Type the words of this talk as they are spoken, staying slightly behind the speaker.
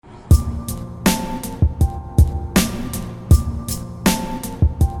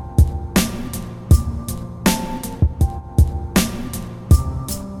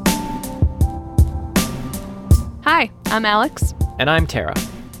I'm Alex. And I'm Tara.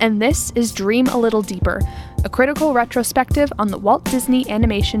 And this is Dream a Little Deeper, a critical retrospective on the Walt Disney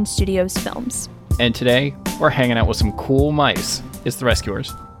Animation Studios films. And today, we're hanging out with some cool mice. It's The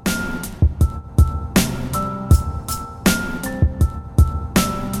Rescuers.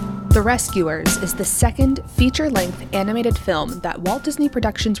 The Rescuers is the second feature-length animated film that Walt Disney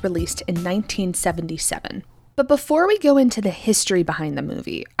Productions released in 1977. But before we go into the history behind the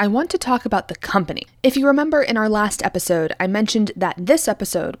movie, I want to talk about the company. If you remember in our last episode, I mentioned that this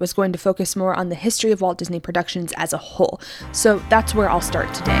episode was going to focus more on the history of Walt Disney Productions as a whole, so that's where I'll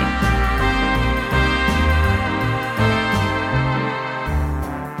start today.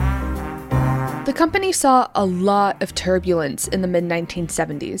 The company saw a lot of turbulence in the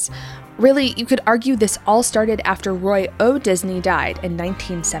mid-1970s. Really, you could argue this all started after Roy O. Disney died in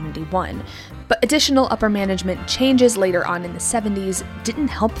 1971, but additional upper management changes later on in the 70s didn't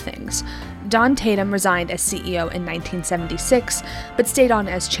help things. Don Tatum resigned as CEO in 1976, but stayed on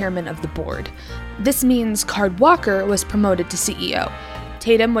as chairman of the board. This means Card Walker was promoted to CEO.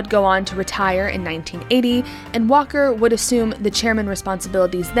 Tatum would go on to retire in 1980, and Walker would assume the chairman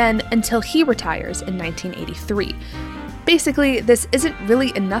responsibilities then until he retires in 1983. Basically, this isn't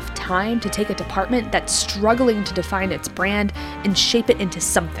really enough time to take a department that's struggling to define its brand and shape it into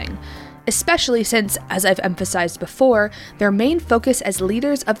something. Especially since, as I've emphasized before, their main focus as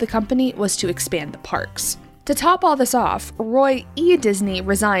leaders of the company was to expand the parks. To top all this off, Roy E. Disney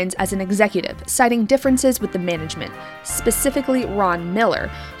resigns as an executive, citing differences with the management, specifically Ron Miller,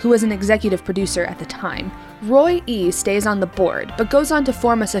 who was an executive producer at the time. Roy E. stays on the board, but goes on to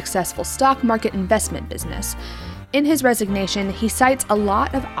form a successful stock market investment business. In his resignation, he cites a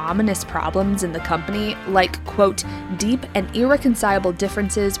lot of ominous problems in the company, like, quote, deep and irreconcilable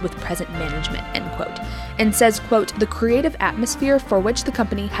differences with present management, end quote, and says, quote, the creative atmosphere for which the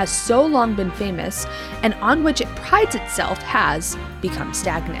company has so long been famous and on which it prides itself has become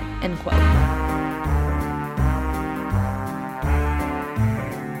stagnant, end quote.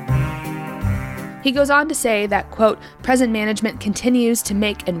 He goes on to say that, quote, present management continues to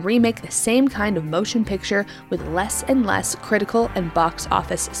make and remake the same kind of motion picture with less and less critical and box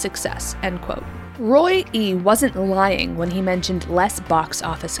office success, end quote. Roy E. wasn't lying when he mentioned less box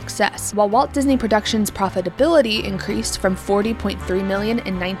office success. While Walt Disney Productions' profitability increased from $40.3 million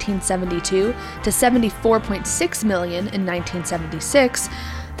in 1972 to $74.6 million in 1976,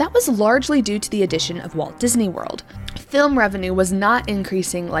 that was largely due to the addition of Walt Disney World. Film revenue was not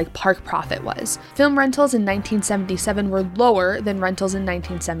increasing like park profit was. Film rentals in 1977 were lower than rentals in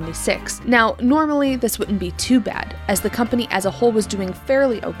 1976. Now, normally this wouldn't be too bad, as the company as a whole was doing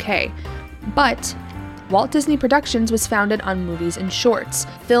fairly okay. But Walt Disney Productions was founded on movies and shorts.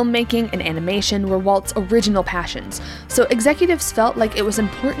 Filmmaking and animation were Walt's original passions, so executives felt like it was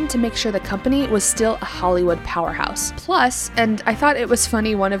important to make sure the company was still a Hollywood powerhouse. Plus, and I thought it was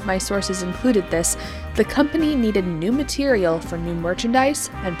funny one of my sources included this, the company needed new material for new merchandise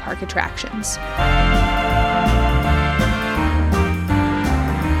and park attractions.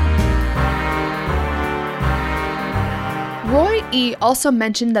 Roy E. also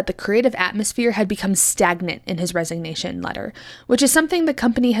mentioned that the creative atmosphere had become stagnant in his resignation letter, which is something the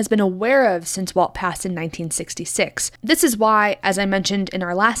company has been aware of since Walt passed in 1966. This is why, as I mentioned in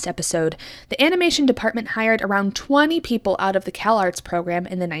our last episode, the animation department hired around 20 people out of the CalArts program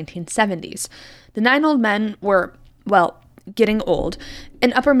in the 1970s. The 9 old men were, well, getting old,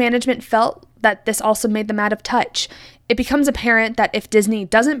 and upper management felt that this also made them out of touch. It becomes apparent that if Disney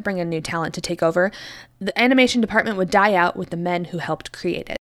doesn't bring in new talent to take over, the animation department would die out with the men who helped create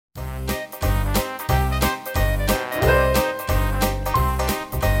it.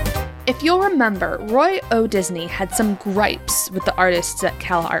 If you'll remember, Roy O. Disney had some gripes with the artists that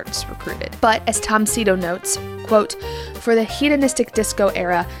CalArts recruited. But as Tom Cito notes, quote, for the hedonistic disco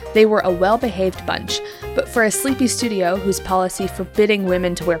era, they were a well-behaved bunch, but for a sleepy studio whose policy forbidding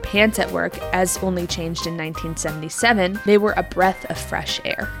women to wear pants at work as only changed in 1977, they were a breath of fresh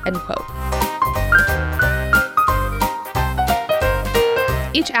air, end quote.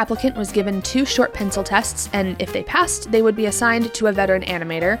 Each applicant was given 2 short pencil tests, and if they passed, they would be assigned to a veteran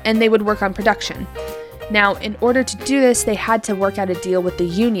animator, and they would work on production. Now, in order to do this, they had to work out a deal with the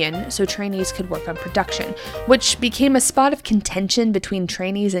union so trainees could work on production, which became a spot of contention between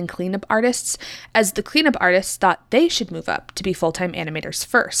trainees and cleanup artists, as the cleanup artists thought they should move up to be full-time animators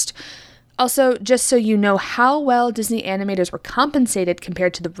first. Also, just so you know how well Disney animators were compensated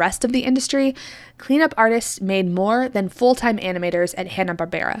compared to the rest of the industry, cleanup artists made more than full-time animators at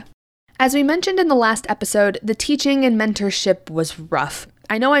Hanna-Barbera. As we mentioned in the last episode, the teaching and mentorship was rough.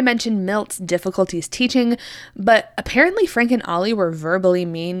 I know I mentioned Milt's difficulties teaching, but apparently Frank and Ollie were verbally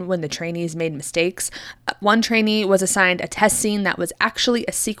mean when the trainees made mistakes. One trainee was assigned a test scene that was actually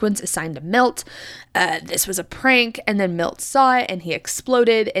a sequence assigned to Milt. This was a prank, and then Milt saw it and he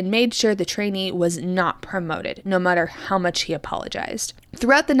exploded and made sure the trainee was not promoted, no matter how much he apologized.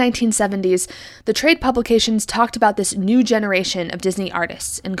 Throughout the 1970s, the trade publications talked about this new generation of Disney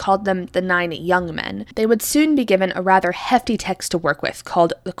artists and called them the 9 Young Men. They would soon be given a rather hefty text to work with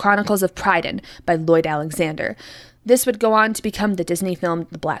called The Chronicles of Pryden by Lloyd Alexander. This would go on to become the Disney film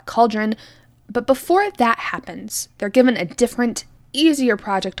The Black Cauldron, but before that happens, they're given a different, easier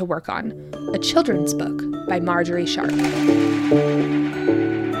project to work on, a children's book by Marjorie Sharp.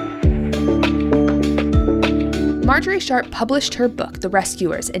 Marjorie Sharp published her book, The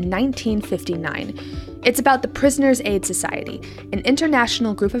Rescuers, in 1959. It's about the Prisoners' Aid Society, an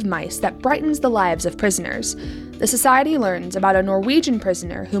international group of mice that brightens the lives of prisoners. The society learns about a Norwegian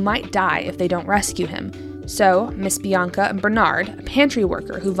prisoner who might die if they don't rescue him. So, Miss Bianca and Bernard, a pantry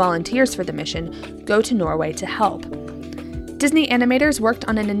worker who volunteers for the mission, go to Norway to help. Disney animators worked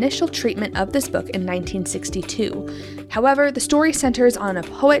on an initial treatment of this book in 1962. However, the story centers on a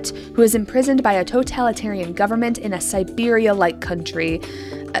poet who is imprisoned by a totalitarian government in a Siberia-like country,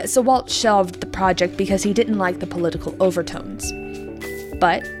 so Walt shelved the project because he didn't like the political overtones.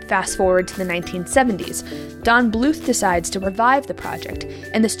 But, fast forward to the 1970s, Don Bluth decides to revive the project,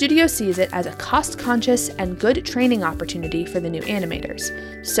 and the studio sees it as a cost-conscious and good training opportunity for the new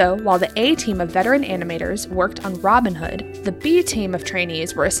animators. So, while the A team of veteran animators worked on Robin Hood, the B team of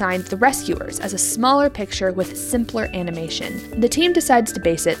trainees were assigned The Rescuers as a smaller picture with simpler animation. The team decides to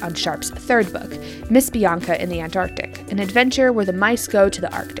base it on Sharp's third book, Miss Bianca in the Antarctic, an adventure where the mice go to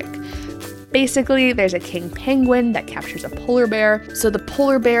the Arctic. Basically, there's a king penguin that captures a polar bear, so the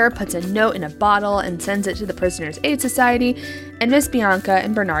polar bear puts a note in a bottle and sends it to the Prisoners' Aid Society, and Miss Bianca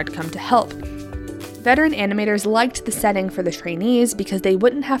and Bernard come to help. Veteran animators liked the setting for the trainees because they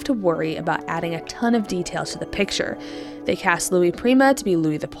wouldn't have to worry about adding a ton of details to the picture. They cast Louis Prima to be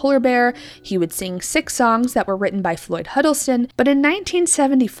Louis the Polar Bear. He would sing 6 songs that were written by Floyd Huddleston, but in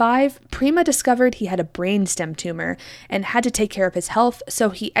 1975, Prima discovered he had a brainstem tumor and had to take care of his health, so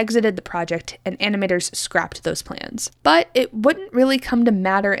he exited the project and animators scrapped those plans. But it wouldn't really come to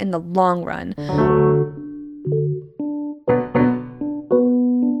matter in the long run.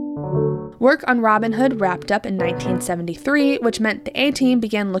 Work on Robin Hood wrapped up in 1973, which meant the A-Team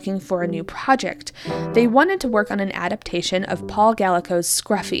began looking for a new project. They wanted to work on an adaptation of Paul Gallico's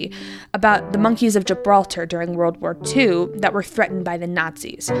Scruffy, about the monkeys of Gibraltar during World War II that were threatened by the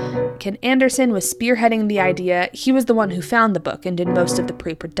Nazis. Ken Anderson was spearheading the idea. He was the one who found the book and did most of the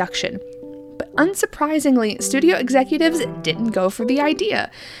pre-production. But unsurprisingly, studio executives didn't go for the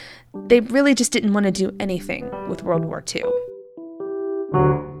idea. They really just didn't want to do anything with World War II.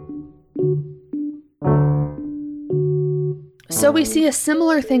 So we see a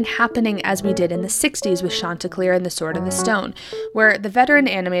similar thing happening as we did in the 60s with Chanticleer and the Sword and the Stone, where the veteran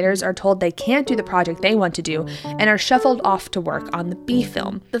animators are told they can't do the project they want to do and are shuffled off to work on the B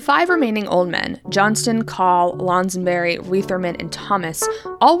film. The 5 remaining old men, Johnston, Call, Lansbury, Reitherman, and Thomas,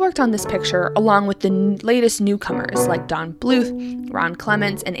 all worked on this picture along with the latest newcomers like Don Bluth, Ron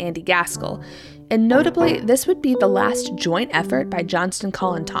Clements, and Andy Gaskell. And notably, this would be the last joint effort by Johnston,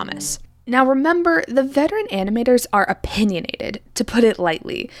 Call, and Thomas. Now remember, the veteran animators are opinionated, to put it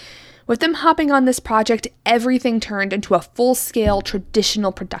lightly. With them hopping on this project, everything turned into a full-scale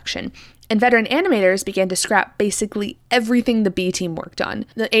traditional production, and veteran animators began to scrap basically everything the B team worked on.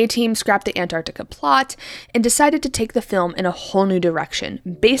 The A team scrapped the Antarctica plot and decided to take the film in a whole new direction,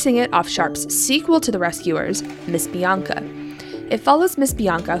 basing it off Sharp's sequel to The Rescuers, Miss Bianca. It follows Miss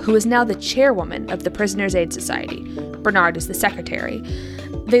Bianca, who is now the chairwoman of the Prisoners' Aid Society. Bernard is the secretary.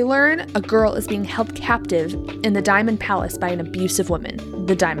 They learn a girl is being held captive in the Diamond Palace by an abusive woman,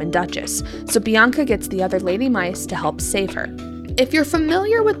 the Diamond Duchess, so Bianca gets the other lady mice to help save her. If you're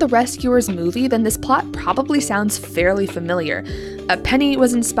familiar with the Rescuers movie, then this plot probably sounds fairly familiar. Penny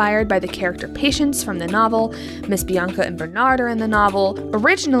was inspired by the character Patience from the novel. Miss Bianca and Bernard are in the novel.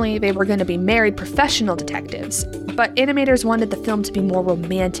 Originally, they were going to be married professional detectives, but animators wanted the film to be more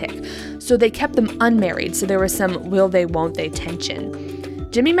romantic, so they kept them unmarried, so there was some will they, won't they tension.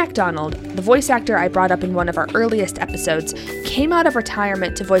 Jimmy MacDonald, the voice actor I brought up in one of our earliest episodes, came out of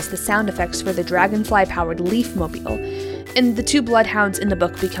retirement to voice the sound effects for the Dragonfly-powered Leafmobile, and the 2 bloodhounds in the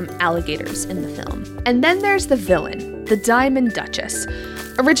book become alligators in the film. And then there's the villain, the Diamond Duchess.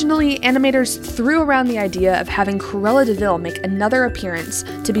 Originally, animators threw around the idea of having Cruella de Vil make another appearance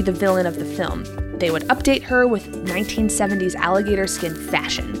to be the villain of the film. They would update her with 1970s alligator skin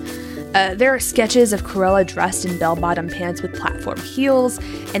fashion. There are sketches of Cruella dressed in bell-bottom pants with platform heels,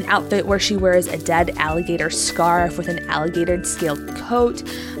 an outfit where she wears a dead alligator scarf with an alligator scaled coat.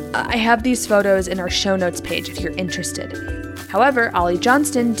 I have these photos in our show notes page if you're interested. However, Ollie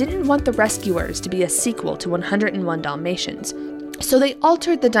Johnston didn't want The Rescuers to be a sequel to 101 Dalmatians. So they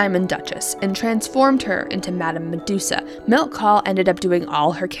altered the Diamond Duchess and transformed her into Madame Medusa. Milt Kahl ended up doing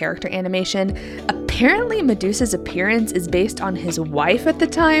all her character animation. Apparently, Medusa's appearance is based on his wife at the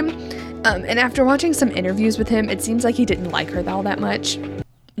time. And after watching some interviews with him, it seems like he didn't like her all that much. I'm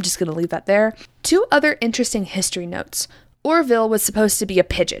just gonna leave that there. 2 other interesting history notes. Orville was supposed to be a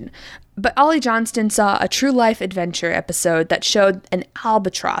pigeon, but Ollie Johnston saw a true life adventure episode that showed an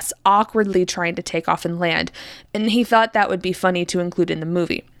albatross awkwardly trying to take off and land, and he thought that would be funny to include in the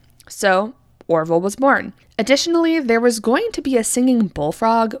movie. So, Orville was born. Additionally, there was going to be a singing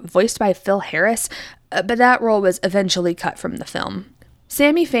bullfrog voiced by Phil Harris, but that role was eventually cut from the film.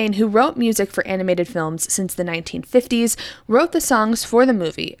 Sammy Fain, who wrote music for animated films since the 1950s, wrote the songs for the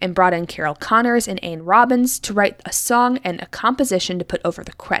movie and brought in Carol Connors and Ain Robbins to write a song and a composition to put over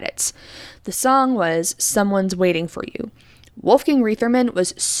the credits. The song was Someone's Waiting for You. Wolfgang Reitherman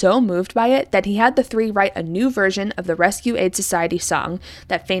was so moved by it that he had the 3 write a new version of the Rescue Aid Society song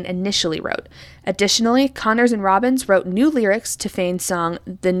that Fain initially wrote. Additionally, Connors and Robbins wrote new lyrics to Fain's song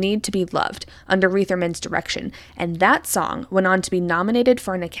The Need to Be Loved under Reitherman's direction, and that song went on to be nominated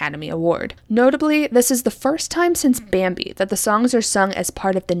for an Academy Award. Notably, this is the first time since Bambi that the songs are sung as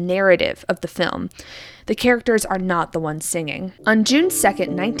part of the narrative of the film. The characters are not the ones singing. On June 2nd,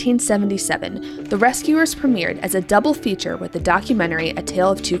 1977, The Rescuers premiered as a double feature with the documentary A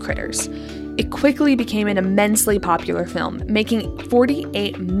Tale of Two Critters. It quickly became an immensely popular film, making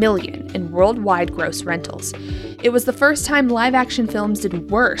 $48 million in worldwide gross rentals. It was the first time live-action films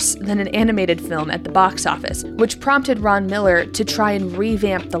did worse than an animated film at the box office, which prompted Ron Miller to try and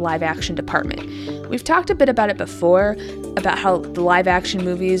revamp the live-action department. We've talked a bit about it before, about how the live-action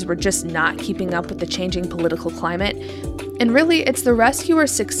movies were just not keeping up with the changing political climate. And really, it's The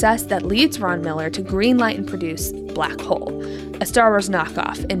Rescuers' success that leads Ron Miller to greenlight and produce Black Hole, a Star Wars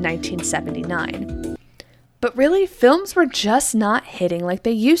knockoff in 1979. But really, films were just not hitting like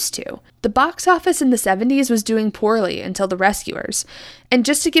they used to. The box office in the 70s was doing poorly until The Rescuers. And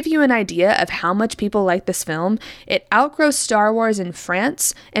just to give you an idea of how much people liked this film, it outgrossed Star Wars in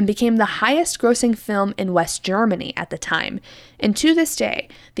France and became the highest grossing film in West Germany at the time. And to this day,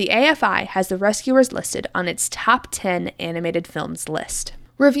 the AFI has The Rescuers listed on its top 10 animated films list.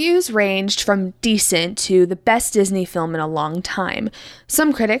 Reviews ranged from decent to the best Disney film in a long time.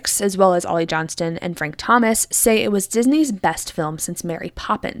 Some critics, as well as Ollie Johnston and Frank Thomas, say it was Disney's best film since Mary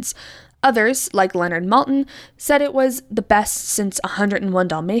Poppins. Others, like Leonard Maltin, said it was the best since 101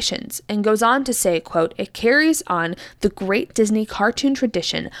 Dalmatians, and goes on to say, quote, it carries on the great Disney cartoon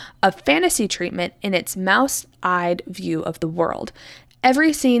tradition of fantasy treatment in its mouse-eyed view of the world.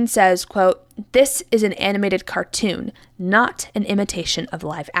 Every scene says, quote, this is an animated cartoon, not an imitation of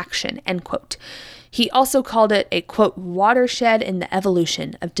live action, end quote. He also called it a, quote, watershed in the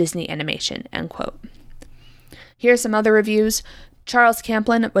evolution of Disney animation, end quote. Here are some other reviews. Charles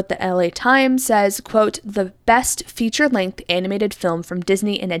Camplin with the LA Times says, quote, the best feature-length animated film from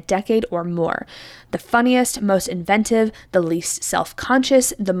Disney in a decade or more. The funniest, most inventive, the least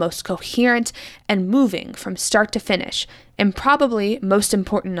self-conscious, the most coherent, and moving from start to finish. And probably most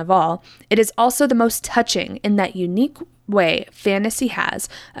important of all, it is also the most touching in that unique way fantasy has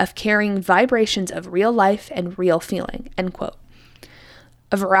of carrying vibrations of real life and real feeling, end quote.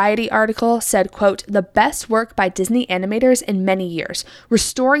 A Variety article said, quote, the best work by Disney animators in many years,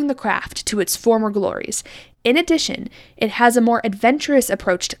 restoring the craft to its former glories. In addition, it has a more adventurous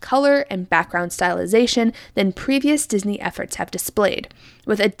approach to color and background stylization than previous Disney efforts have displayed,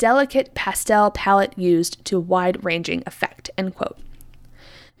 with a delicate pastel palette used to wide-ranging effect, end quote.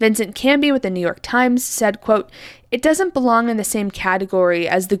 Vincent Canby with the New York Times said, quote, it doesn't belong in the same category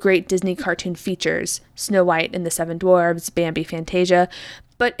as the great Disney cartoon features, Snow White and the Seven Dwarfs, Bambi, Fantasia,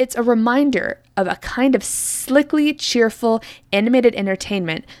 but it's a reminder of a kind of slickly cheerful animated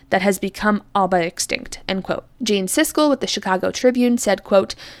entertainment that has become all but extinct, end quote. Gene Siskel with the Chicago Tribune said,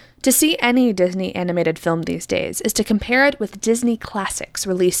 quote, to see any Disney animated film these days is to compare it with Disney classics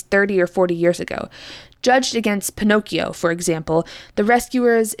released 30 or 40 years ago. Judged against Pinocchio, for example, The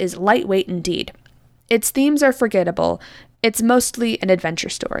Rescuers is lightweight indeed. Its themes are forgettable. It's mostly an adventure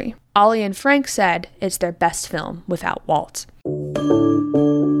story. Ollie and Frank said it's their best film without Walt.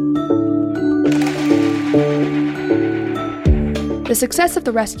 The success of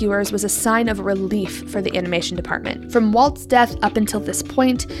The Rescuers was a sign of relief for the animation department. From Walt's death up until this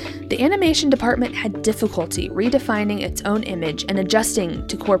point, the animation department had difficulty redefining its own image and adjusting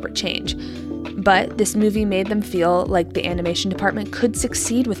to corporate change. But this movie made them feel like the animation department could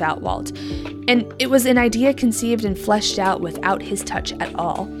succeed without Walt. And it was an idea conceived and fleshed out without his touch at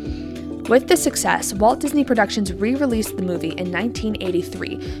all. With this success, Walt Disney Productions re-released the movie in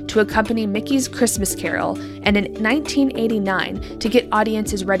 1983 to accompany Mickey's Christmas Carol, and in 1989 to get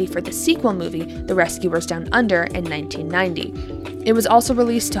audiences ready for the sequel movie, The Rescuers Down Under, in 1990. It was also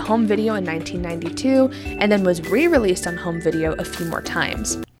released to home video in 1992, and then was re-released on home video a few more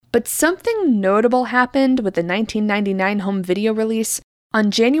times. But something notable happened with the 1999 home video release. On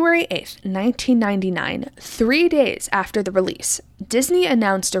January 8th, 1999, 3 days after the release, Disney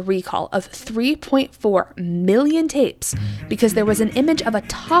announced a recall of 3.4 million tapes because there was an image of a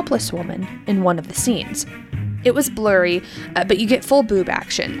topless woman in one of the scenes. It was blurry, but you get full boob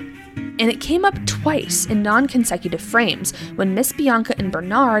action. And it came up twice in non-consecutive frames when Miss Bianca and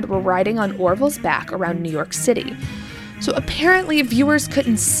Bernard were riding on Orville's back around New York City. So apparently viewers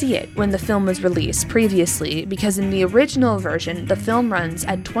couldn't see it when the film was released previously because in the original version, the film runs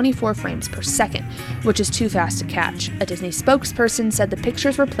at 24 frames per second, which is too fast to catch. A Disney spokesperson said the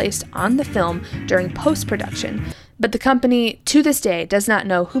pictures were placed on the film during post-production, but the company, to this day, does not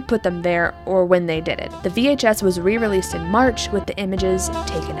know who put them there or when they did it. The VHS was re-released in March with the images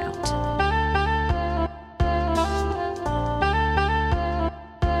taken out.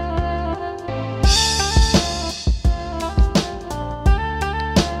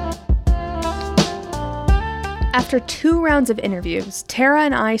 After 2 rounds of interviews, Tara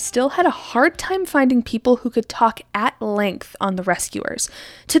and I still had a hard time finding people who could talk at length on The Rescuers,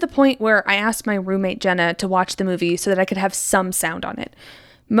 to the point where I asked my roommate Jenna to watch the movie so that I could have some sound on it.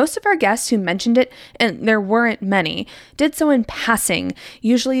 Most of our guests who mentioned it, and there weren't many, did so in passing,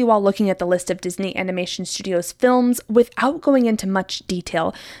 usually while looking at the list of Disney Animation Studios films without going into much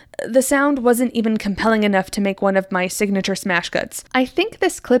detail. The sound wasn't even compelling enough to make one of my signature smash cuts. I think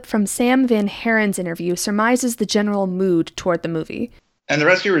this clip from Sam Van Haren's interview surmises the general mood toward the movie. And The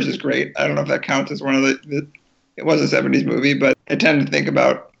Rescuers is great. I don't know if that counts as one of it was a 70s movie, but I tend to think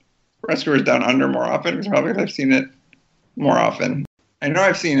about Rescuers Down Under more often because probably I've seen it more often. I know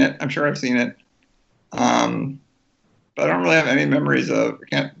I've seen it. I'm sure I've seen it. But I don't really have any memories of.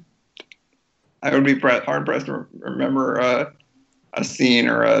 I would be hard pressed to remember a scene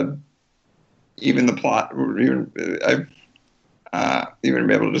or even the plot. I've even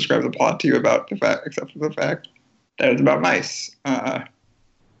been able to describe the plot to you about the fact, except for the fact that it's about mice. Yeah,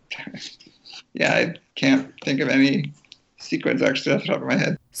 I can't think of any sequence actually off the top of my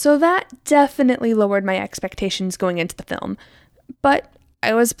head. So that definitely lowered my expectations going into the film. But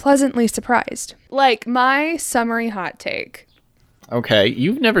I was pleasantly surprised. Like, my summary hot take. Okay,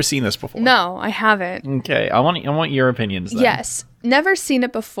 you've never seen this before. No, I haven't. Okay, I want your opinions then. Yes, never seen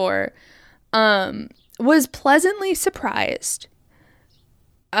it before. Was pleasantly surprised.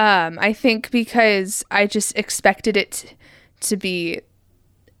 I think because I just expected it to be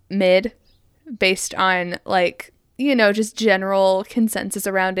mid based on, like, you know, just general consensus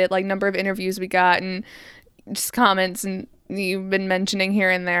around it, like number of interviews we got and just comments and you've been mentioning here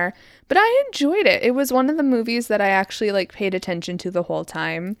and there. But I enjoyed it. It was one of the movies that I actually like paid attention to the whole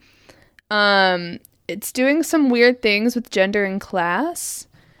time. It's doing some weird things with gender and class.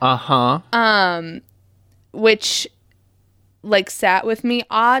 Which like sat with me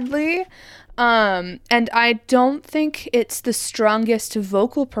oddly. And I don't think it's the strongest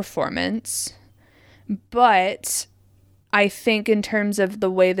vocal performance, but I think in terms of the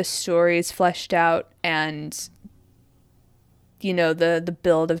way the story is fleshed out and, you know, the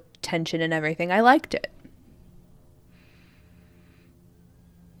build of tension and everything, I liked it.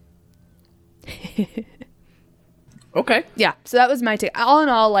 Okay. Yeah, so that was my take. All in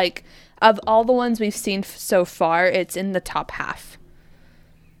all, like, of all the ones we've seen so far, it's in the top half.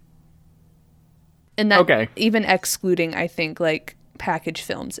 And that, okay, even excluding, I think, like, package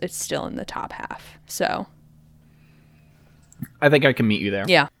films, it's still in the top half. So I think I can meet you there.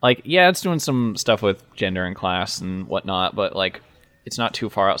 Yeah. Like, yeah, it's doing some stuff with gender and class and whatnot, but, like, it's not too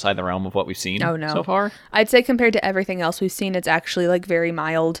far outside the realm of what we've seen so far. I'd say compared to everything else we've seen, it's actually, like, very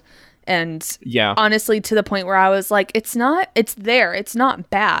mild. And yeah, honestly, to the point where I was like, it's there. It's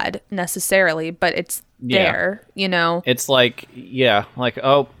not bad necessarily, but it's there, you know? It's like, yeah, like,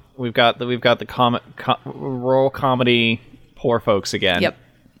 oh, we've got the rural comedy poor folks again. Yep.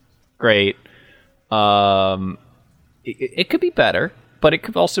 Great. It could be better, but it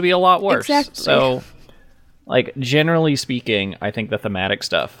could also be a lot worse. Exactly. So, like, generally speaking, I think the thematic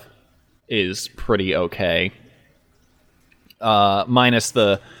stuff is pretty okay. minus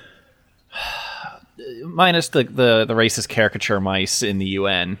the racist caricature mice in the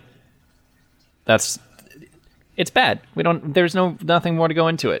UN. It's bad. There's nothing more to go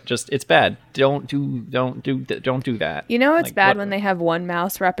into it. Just, it's bad. Don't do that. You know, it's bad when they have one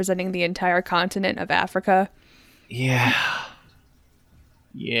mouse representing the entire continent of Africa. Yeah.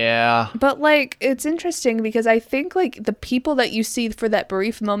 Yeah. But like, it's interesting because I think like the people that you see for that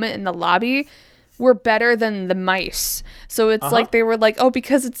brief moment in the lobby were better than the mice. So it's like they were like, oh,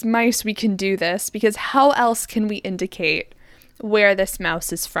 because it's mice, we can do this. Because how else can we indicate where this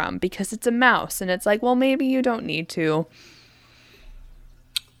mouse is from? Because it's a mouse. And it's like, well, maybe you don't need to.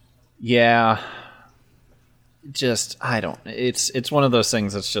 Yeah. Just, I don't. It's one of those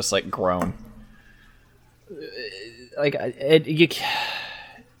things that's just like grown. Like,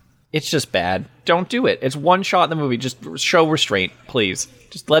 it's just bad. Don't do it. It's one shot in the movie. Just show restraint, please.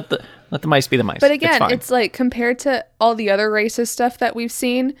 Just let the mice be the mice. But again, it's like compared to all the other racist stuff that we've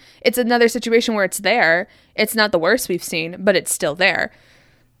seen, it's another situation where it's there. It's not the worst we've seen, but it's still there.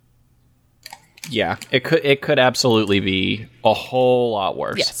 Yeah, it could absolutely be a whole lot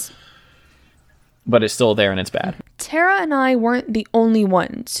worse. Yes. But it's still there and it's bad. Tara and I weren't the only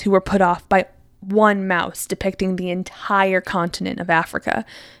ones who were put off by one mouse depicting the entire continent of Africa.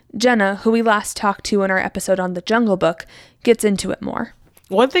 Jenna, who we last talked to in our episode on The Jungle Book, gets into it more.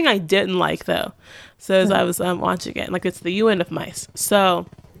 One thing I didn't like, though, so as I was watching it, like, it's the UN of mice. So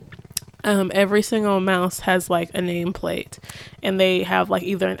every single mouse has like a nameplate, and they have like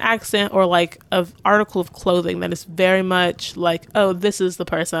either an accent or like an article of clothing that is very much like, oh, this is the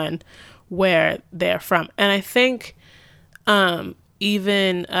person where they're from. And I think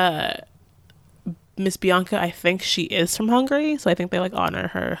even Miss Bianca, I think she is from Hungary, so I think they like honor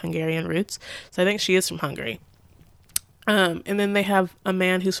her Hungarian roots. So I think she is from Hungary. And then they have a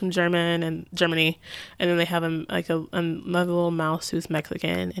man who's from Germany, and then they have another little mouse who's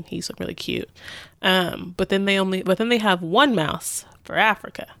Mexican, and he's really cute. But then they have one mouse for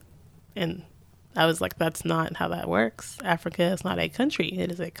Africa, and I was like, that's not how that works. Africa is not a country;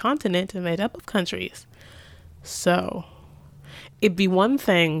 it is a continent made up of countries. So it'd be one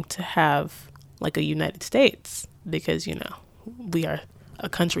thing to have like a United States, because we are a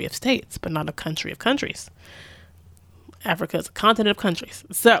country of states, but not a country of countries. Africa is a continent of countries.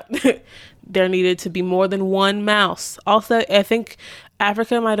 So there needed to be more than one mouse. Also, I think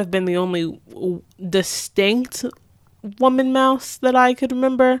Africa might have been the only distinct woman mouse that I could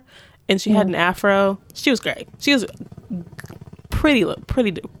remember. And she had an afro. She was great. She was pretty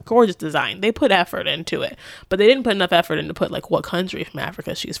gorgeous design. They put effort into it, but they didn't put enough effort into put like what country from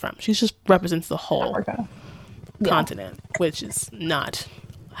Africa she's from. She just represents the whole continent, which is not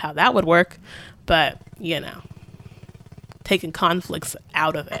how that would work. But, taking conflicts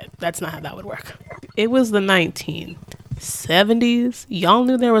out of it, that's not how that would work. It was the 1970s. Y'all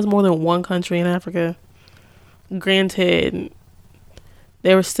knew there was more than one country in Africa. Granted,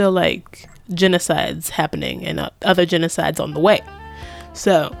 there were still like genocides happening and other genocides on the way.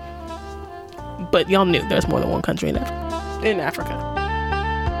 So, but y'all knew there's more than one country in Africa.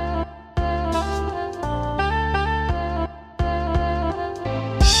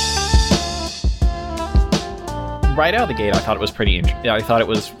 Right out of the gate, I thought it was pretty interesting. I thought it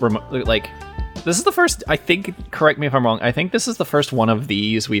was like, this is the first, I think, correct me if I'm wrong, I think this is the first one of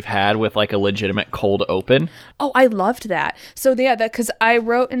these we've had with like a legitimate cold open. Oh, I loved that. So yeah, because I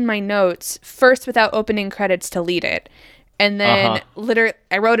wrote in my notes, first without opening credits to lead it. And then literally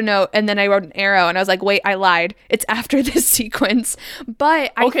I wrote a note, and then I wrote an arrow, and I was like, wait, I lied. It's after this sequence.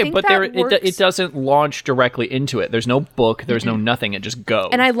 But I think that works. It doesn't launch directly into it. There's no book, there's no nothing, it just goes.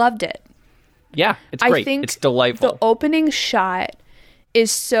 And I loved it. Yeah, it's great. It's delightful. The opening shot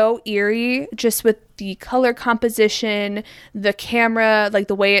is so eerie, just with the color composition, the camera, like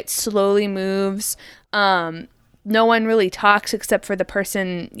the way it slowly moves. No one really talks except for the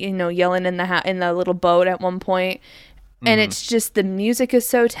person, yelling in the little boat at one point. And it's just, the music is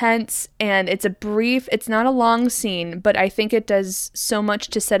so tense, and it's not a long scene, but I think it does so much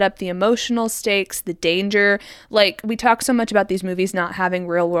to set up the emotional stakes, the danger. Like, we talk so much about these movies not having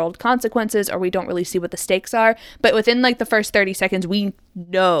real world consequences, or we don't really see what the stakes are, but within like the first 30 seconds, we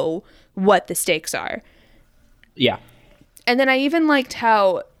know what the stakes are. Yeah. And then I even liked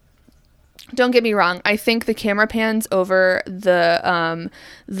how, don't get me wrong, I think the camera pans over the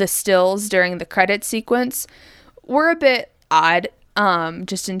stills during the credit sequence were a bit odd,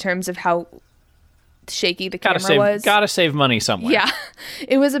 just in terms of how shaky the camera was. Gotta save money somewhere. Yeah,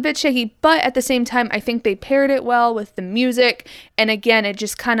 it was a bit shaky, but at the same time, I think they paired it well with the music, and again, it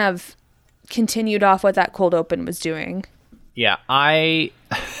just kind of continued off what that cold open was doing. Yeah, I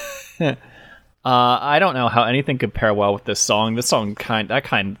I don't know how anything could pair well with this song. That song kind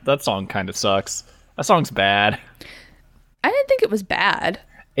of sucks. That song's bad. I didn't think it was bad.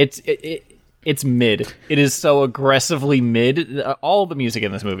 It's mid. It is so aggressively mid. All the music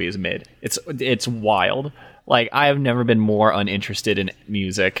in this movie is mid. It's wild. Like, I have never been more uninterested in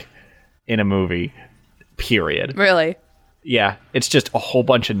music in a movie. Period. Really? Yeah, it's just a whole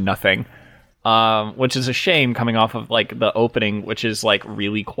bunch of nothing. Which is a shame coming off of like the opening, which is like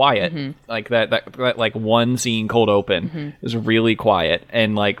really quiet. Mm-hmm. Like that like one scene cold open is really quiet,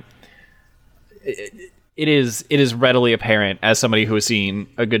 and like it is readily apparent as somebody who has seen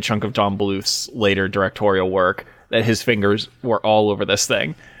a good chunk of John Bluth's later directorial work that his fingers were all over this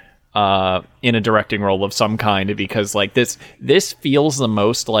thing in a directing role of some kind, because like this feels the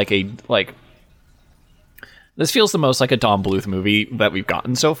most like this feels the most like a Don Bluth movie that we've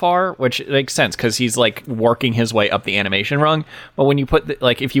gotten so far, which makes sense because he's like working his way up the animation rung. But when you put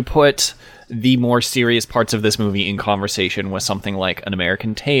if you put the more serious parts of this movie in conversation with something like An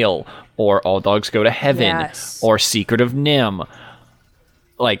American Tail or All Dogs Go to Heaven Yes. or Secret of Nim,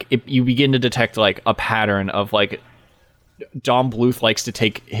 like you begin to detect like a pattern of like Don Bluth likes to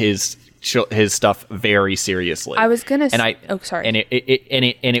take his stuff very seriously. I was gonna and sorry. And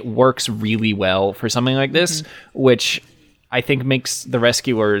it works really well for something like this, which I think makes The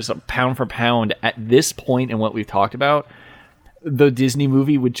Rescuers, pound for pound, at this point in what we've talked about, the Disney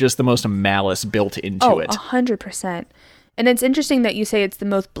movie with just the most malice built into it. 100%. And it's interesting that you say it's the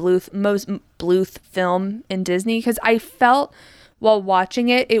most Bluth film in Disney, because I felt while watching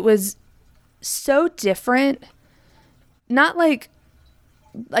it, it was so different. Not like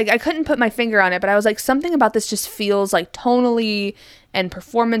I couldn't put my finger on it, but I was like, something about this just feels like tonally and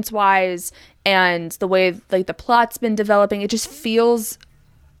performance wise, and the way like the plot's been developing, it just feels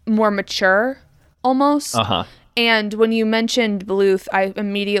more mature almost. And when you mentioned Bluth, I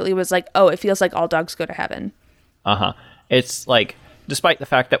immediately was like, oh, it feels like All Dogs Go to Heaven. It's like, despite the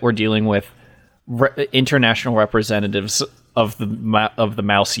fact that we're dealing with international representatives of the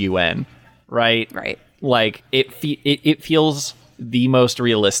Mouse UN, right? Like it feels the most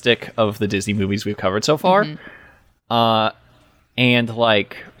realistic of the Disney movies we've covered so far. And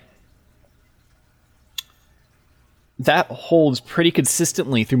like that holds pretty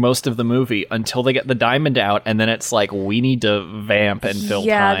consistently through most of the movie until they get the diamond out, and then it's like, we need to vamp and fill time.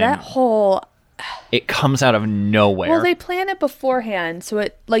 Yeah, that whole... It comes out of nowhere. Well, they plan it beforehand, so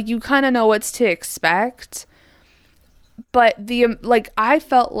it like you kind of know what's to expect. But I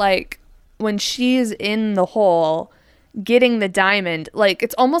felt like when she's in the hole getting the diamond, like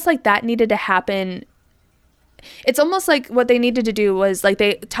it's almost like that needed to happen. It's almost like what they needed to do was like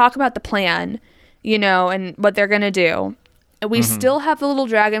they talk about the plan, and what they're gonna do. And we still have the little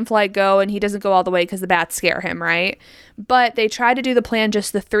dragonfly go, and he doesn't go all the way because the bats scare him, right? But they try to do the plan,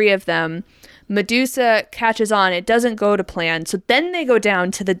 just the three of them. Medusa catches on. It doesn't go to plan. So then they go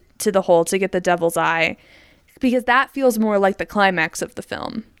down to the hole to get the devil's eye, because that feels more like the climax of the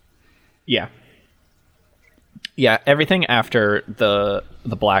film. Yeah. Yeah, everything after the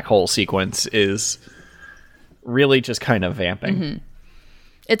black hole sequence is really just kind of vamping.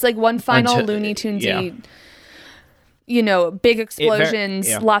 It's like one final Looney Tunesy, big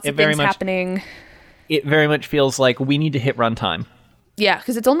explosions, lots of things happening. It very much feels like we need to hit runtime. Yeah,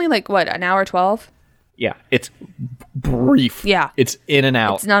 because it's only like, what, an hour 12? Yeah, it's brief. Yeah. It's in and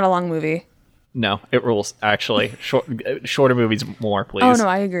out. It's not a long movie. No, it rules, actually. Shorter movies more, please. Oh, no,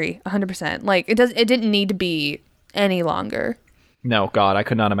 I agree. 100%. Like, it didn't need to be any longer. No, God, I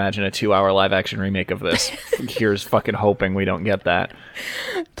could not imagine a 2-hour live-action remake of this. Here's fucking hoping we don't get that.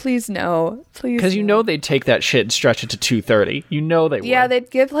 Please, no. Please. Because they'd take that shit and stretch it to 2:30. They would. Yeah, they'd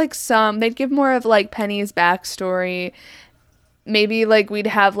give more of like Penny's backstory. Maybe like we'd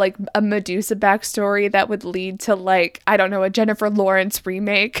have like a Medusa backstory that would lead to like, I don't know, a Jennifer Lawrence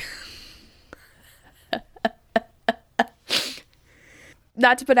remake.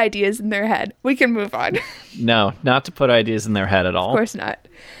 Not to put ideas in their head. We can move on. No, not to put ideas in their head at all. Of course not.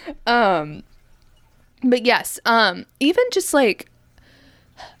 But yes, even just like,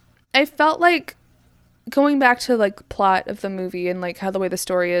 I felt like going back to like plot of the movie and like how the way the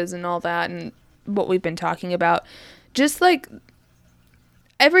story is and all that and what we've been talking about, just like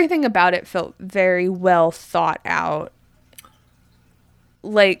everything about it felt very well thought out.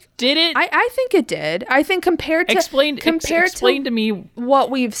 Like, did it? I think it did. I think compared to explain to me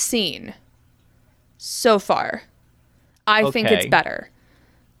what we've seen so far, I think it's better.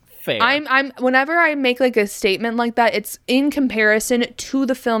 Fair. I'm whenever I make like a statement like that, it's in comparison to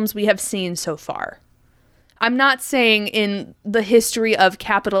the films we have seen so far. I'm not saying in the history of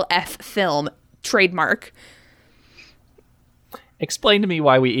capital F film, trademark. Explain to me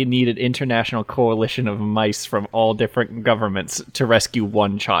why we need an international coalition of mice from all different governments to rescue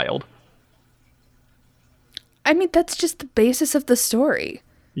one child. I mean, that's just the basis of the story.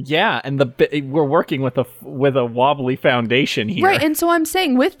 Yeah, and we're working with a wobbly foundation here. Right, and so I'm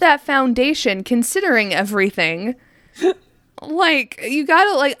saying with that foundation, considering everything, like,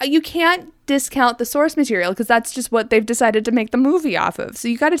 you can't discount the source material because that's just what they've decided to make the movie off of. So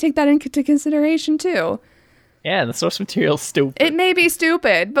you got to take that into consideration too. Yeah, the source material's stupid. It may be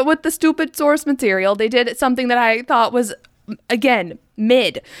stupid, but with the stupid source material, they did something that I thought was, again,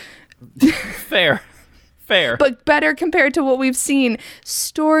 mid. Fair. But better compared to what we've seen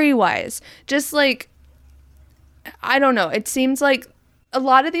story-wise. Just like, I don't know. It seems like a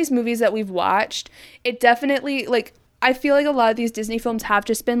lot of these movies that we've watched, it definitely, like, I feel like a lot of these Disney films have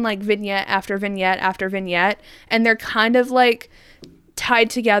just been like vignette after vignette after vignette. And they're kind of like tied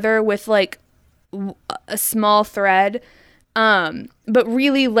together with like a small thread. But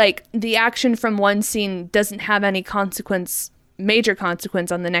really, like, the action from one scene doesn't have any major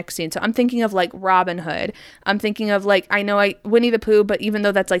consequence on the next scene. So I'm thinking of like Robin Hood. I'm thinking of like, Winnie the Pooh, but even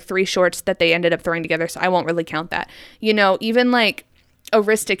though that's like 3 shorts that they ended up throwing together, so I won't really count that. You know, even like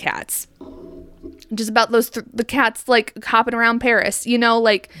Aristocats. Just about the cats like hopping around Paris, you know,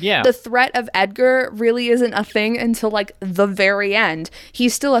 like the threat of Edgar really isn't a thing until like the very end.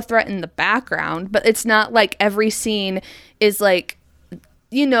 He's still a threat in the background, but it's not like every scene is like,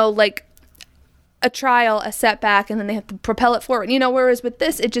 you know, like a trial, a setback, and then they have to propel it forward, you know, whereas with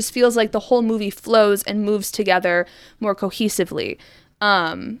this, it just feels like the whole movie flows and moves together more cohesively.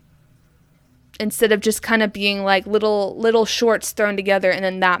 Instead of just kind of being like little shorts thrown together and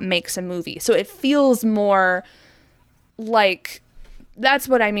then that makes a movie. So it feels more like, that's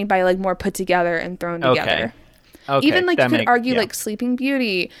what I mean by like more put together and thrown together. Okay. Even like you could argue like Sleeping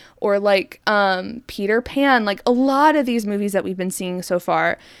Beauty or like Peter Pan, like a lot of these movies that we've been seeing so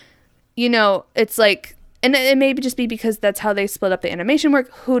far, you know, it's like, and it may just be because that's how they split up the animation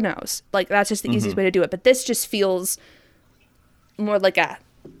work. Who knows? Like, that's just the easiest way to do it. But this just feels more like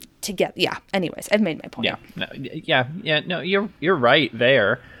together. Yeah. Anyways, I've made my point. No, you're right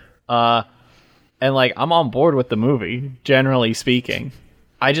there. And like, I'm on board with the movie, generally speaking.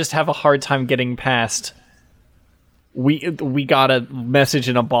 I just have a hard time getting past. We got a message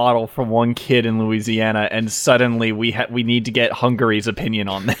in a bottle from one kid in Louisiana, and suddenly we need to get Hungary's opinion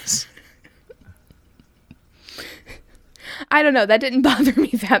on this. I don't know. That didn't bother me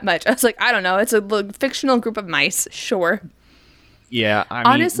that much. I was like, I don't know. It's a fictional group of mice. Sure. Yeah, I mean,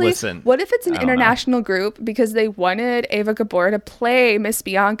 honestly, listen, what if it's an international group because they wanted Ava Gabor to play Miss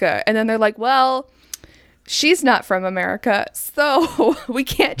Bianca, and then they're like, well, she's not from America, so we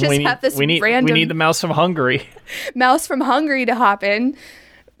can't just have this random... We need the mouse from Hungary. Mouse from Hungary to hop in.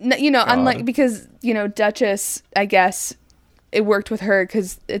 You know, unlike, because, you know, Duchess, I guess, it worked with her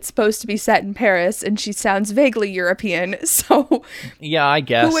because it's supposed to be set in Paris, and she sounds vaguely European, so... Yeah, I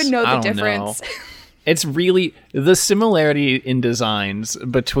guess. Who would know the difference? It's really the similarity in designs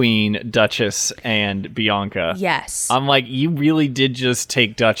between Duchess and Bianca. Yes. I'm like, you really did just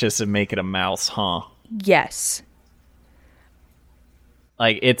take Duchess and make it a mouse, huh? Yes.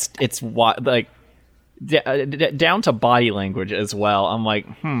 Like, it's like down to body language as well. I'm like,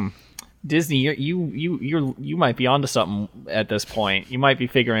 Disney, you might be onto something at this point. You might be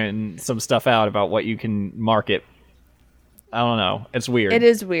figuring some stuff out about what you can market. I don't know. It's weird. It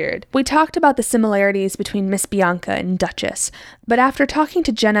is weird. We talked about the similarities between Miss Bianca and Duchess, but after talking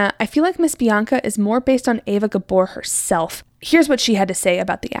to Jenna, I feel like Miss Bianca is more based on Ava Gabor herself. Here's what she had to say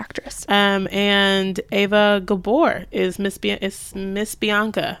about the actress. And Ava Gabor is Miss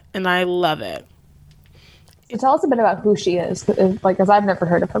Bianca, and I love it. So tell us a bit about who she is, like, because I've never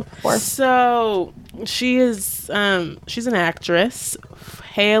heard of her before. So she is, she's an actress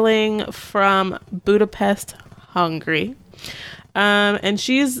hailing from Budapest, Hungary. And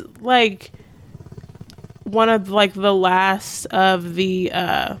she's like one of like the last of the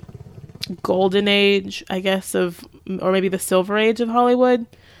golden age, I guess, or maybe the silver age of Hollywood.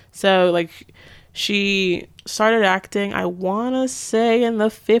 So like she started acting, I want to say in the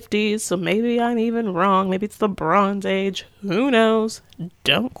 50s, so maybe I'm even wrong. Maybe it's the Bronze Age. Who knows?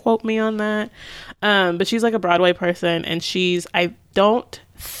 Don't quote me on that. But she's like a Broadway person, and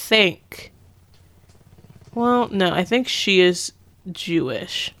I think she is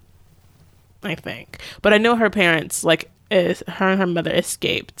Jewish, I think. But I know her parents, like, her and her mother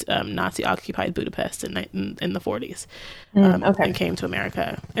escaped Nazi-occupied Budapest in the 40s and came to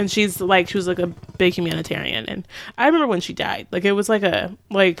America. And she was like a big humanitarian. And I remember when she died. Like, it was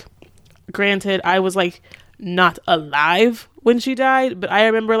granted, I was, like, not alive when she died, but I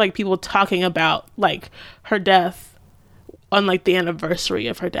remember, like, people talking about, like, her death on like the anniversary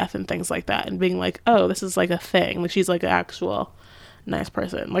of her death and things like that, and being like, oh, this is like a thing. Like she's like an actual nice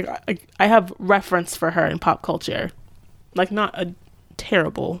person. Like I have reference for her in pop culture, like not a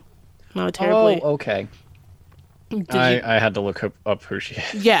terribly. Oh, okay. I had to look up who she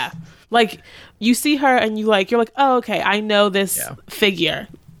is. Yeah, like you see her and you're like, oh, okay, I know this figure.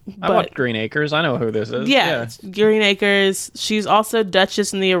 I watched Green Acres. I know who this is. Yeah, Green Acres. She's also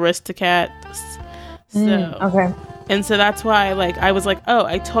Duchess in the Aristocats. So okay. And so that's why, like, I was like, oh,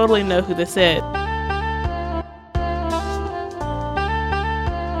 I totally know who this is.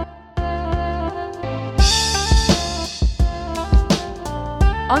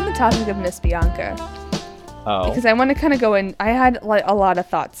 On the topic of Miss Bianca, because I want to kind of go in, I had like a lot of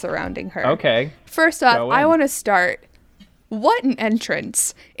thoughts surrounding her. Okay. First off, I want to start. What an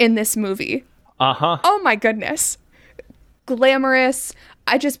entrance in this movie. Uh-huh. Oh my goodness. Glamorous.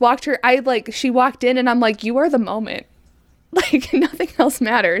 I just watched her. She walked in and I'm like, you are the moment. Like, nothing else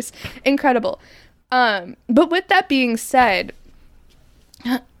matters. Incredible. But with that being said,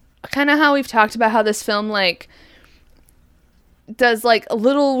 kind of how we've talked about how this film, like, does, like,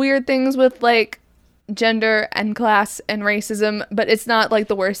 little weird things with, like, gender and class and racism, but it's not, like,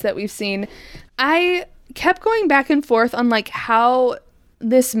 the worst that we've seen. I kept going back and forth on, like, how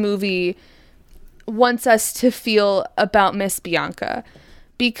this movie wants us to feel about Miss Bianca,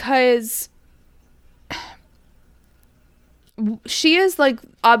 because she is like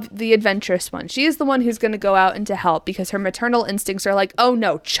the adventurous one. She is the one who's going to go out and to help, because her maternal instincts are like, oh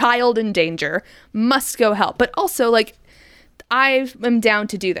no, child in danger, must go help. But also, like, I am down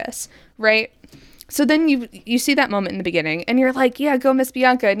to do this, right? So then you see that moment in the beginning and you're like, yeah, go Miss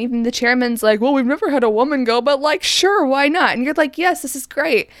Bianca. And even the chairman's like, well, we've never had a woman go, but like, sure, why not? And you're like, yes, this is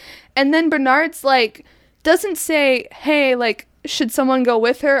great. And then Bernard's like, doesn't say, hey, like, should someone go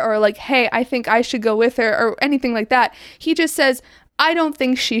with her? Or like, hey, I think I should go with her, or anything like that. He just says, I don't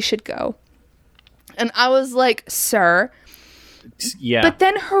think she should go. And I was like, sir. Yeah. But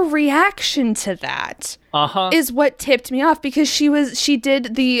then her reaction to that is what tipped me off, because she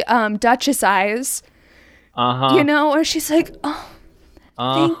did the Duchess eyes, you know, or she's like, oh,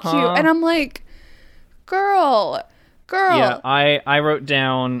 thank you. And I'm like, girl. Yeah, I wrote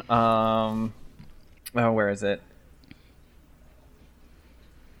down, where is it?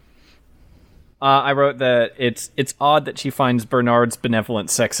 I wrote that it's odd that she finds Bernard's benevolent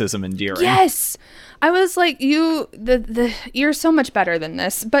sexism endearing. Yes! I was like, you're so much better than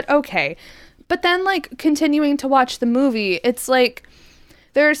this, but okay. But then, like, continuing to watch the movie, it's like,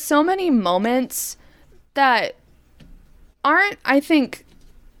 there are so many moments that aren't, I think,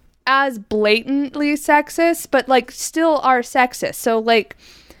 as blatantly sexist, but, like, still are sexist. So, like,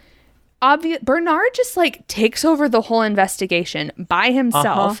 Bernard just, like, takes over the whole investigation by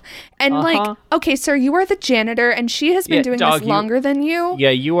himself. And, like, okay, sir, you are the janitor, and she has been doing this longer than you. Yeah,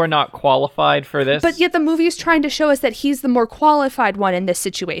 you are not qualified for this. But yet the movie is trying to show us that he's the more qualified one in this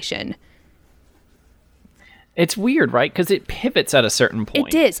situation. It's weird, right? Because it pivots at a certain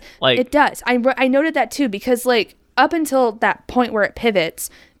point. It is. Like, it does. I noted that, too, because, like, up until that point where it pivots,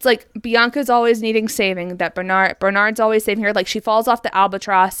 it's like Bianca's always needing saving, that Bernard's always saving her. Like, she falls off the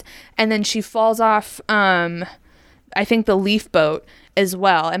albatross, and then she falls off, I think, the leaf boat as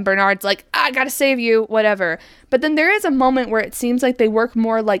well. And Bernard's like, I gotta save you, whatever. But then there is a moment where it seems like they work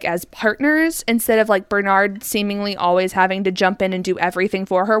more like as partners, instead of like Bernard seemingly always having to jump in and do everything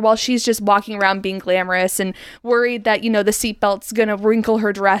for her, while she's just walking around being glamorous and worried that, you know, the seatbelt's gonna wrinkle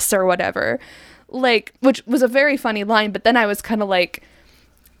her dress or whatever. Like, which was a very funny line, but then I was kind of like,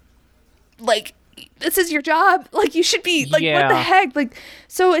 this is your job. Like, you should be, like, what the heck? Like,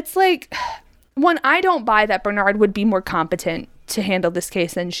 so it's like, one, I don't buy that Bernard would be more competent to handle this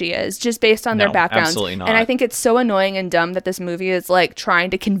case than she is, just based on their backgrounds. Absolutely not. And I think it's so annoying and dumb that this movie is, like, trying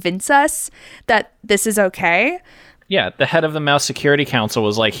to convince us that this is okay. Yeah, the head of the Mouse Security Council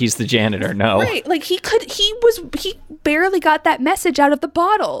was like, he's the janitor. No. Right. Like, he barely got that message out of the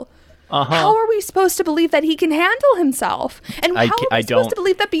bottle. How are we supposed to believe that he can handle himself? And how are we supposed to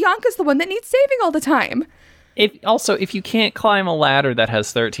believe that Bianca's the one that needs saving all the time? If you can't climb a ladder that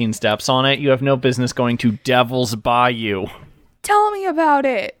has 13 steps on it, you have no business going to Devil's Bayou. Tell me about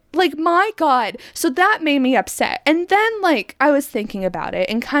it. Like, my God. So that made me upset. And then, like, I was thinking about it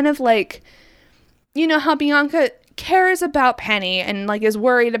and kind of like, you know, how Bianca cares about Penny and, like, is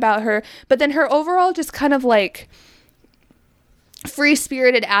worried about her, but then her overall just kind of, like,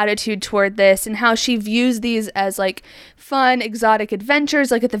 free-spirited attitude toward this, and how she views these as, like, fun, exotic adventures.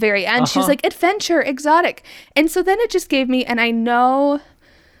 Like, at the very end, she's like, adventure, exotic. And so then it just gave me, and I know,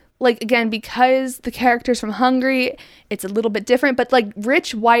 like, again, because the character's from Hungary, it's a little bit different, but, like,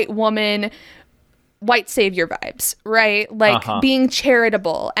 rich white woman white savior vibes, right? Like being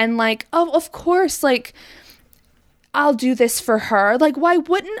charitable and like, oh, of course, like I'll do this for her. Like, why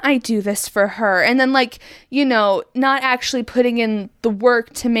wouldn't I do this for her? And then like, you know, not actually putting in the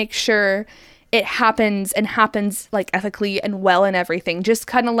work to make sure it happens and happens like ethically and well and everything. Just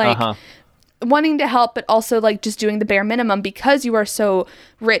kind of like wanting to help, but also like just doing the bare minimum because you are so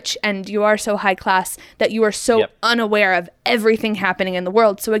rich and you are so high class that you are so unaware of everything happening in the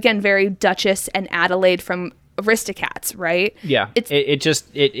world. So again, very Duchess and Adelaide from Aristocats, right? Yeah.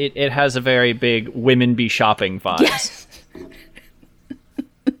 It has a very big women be shopping vibes. Yes.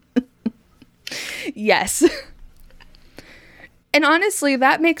 Yes. And honestly,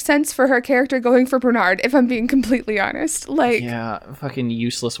 that makes sense for her character going for Bernard, if I'm being completely honest. Like, yeah, fucking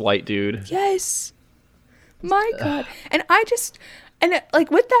useless white dude. Yes. My God. And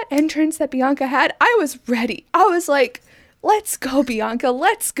like with that entrance that Bianca had, I was ready. I was like, let's go, Bianca,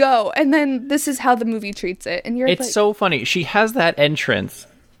 let's go. And then this is how the movie treats it. And it's like, so funny. She has that entrance.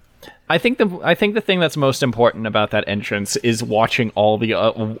 I think the thing that's most important about that entrance is watching all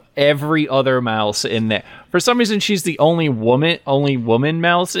the every other mouse in there. For some reason, she's the only woman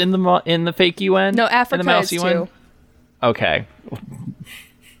mouse in the fake UN. No, Africa is too. Okay,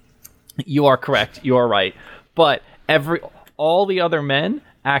 you are correct. You are right. But all the other men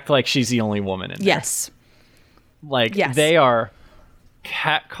act like she's the only woman in there. Yes. Like they are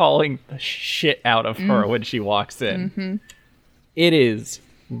catcalling the shit out of her when she walks in. Mm-hmm. It is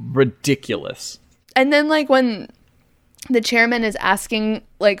ridiculous. And then like when the chairman is asking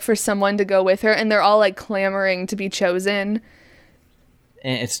like for someone to go with her and they're all like clamoring to be chosen,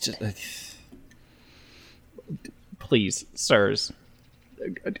 and it's just please, sirs,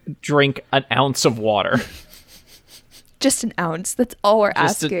 drink an ounce of water. Just an ounce, that's all we're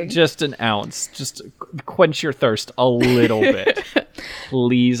asking. Just an ounce, just quench your thirst a little bit,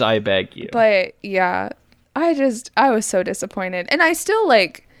 please, I beg you. But yeah, I was so disappointed. And I still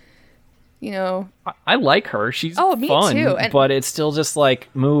like, you know, I like her. She's me fun, too. But it's still just like,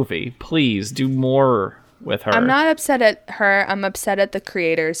 movie, please do more with her. I'm not upset at her. I'm upset at the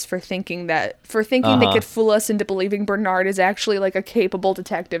creators for thinking they could fool us into believing Bernard is actually like a capable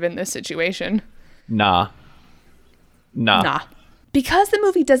detective in this situation. Nah. Because the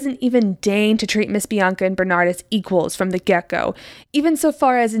movie doesn't even deign to treat Miss Bianca and Bernard as equals from the get-go, even so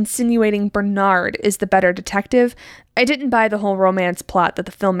far as insinuating Bernard is the better detective, I didn't buy the whole romance plot that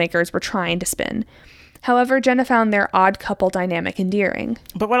the filmmakers were trying to spin. However, Jenna found their odd couple dynamic endearing.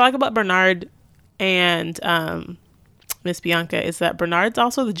 But what I like about Bernard and Miss Bianca is that Bernard's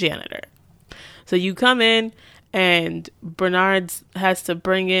also the janitor. So you come in and Bernard has to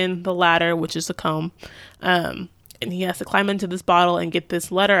bring in the ladder, which is a comb, and he has to climb into this bottle and get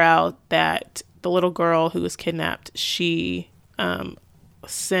this letter out that the little girl who was kidnapped, she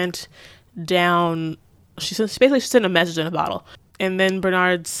sent down. She sent a message in a bottle. And then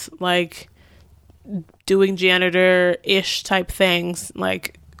Bernard's like doing janitor-ish type things,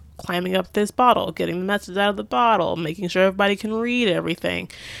 like climbing up this bottle, getting the message out of the bottle, making sure everybody can read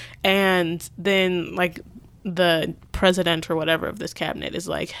everything. And then like the president or whatever of this cabinet is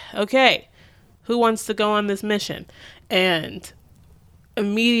like, okay, who wants to go on this mission? And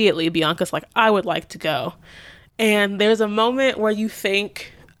immediately Bianca's like, I would like to go. And there's a moment where you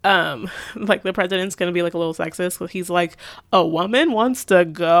think like the president's gonna be like a little sexist, but he's like, a woman wants to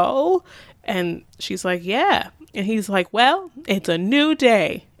go? And she's like, yeah. And he's like, well, it's a new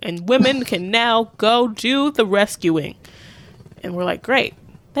day and women can now go do the rescuing. And we're like, great,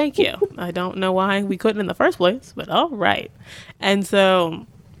 thank you. I don't know why we couldn't in the first place, but all right. And so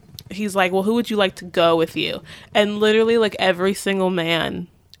he's like, well, who would you like to go with you? And literally like every single man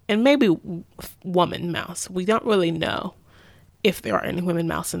and maybe woman mouse, we don't really know if there are any women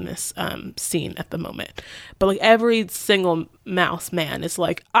mouse in this scene at the moment, but like every single mouse man is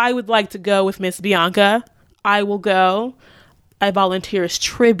like, I would like to go with Miss Bianca. I will go. I volunteer as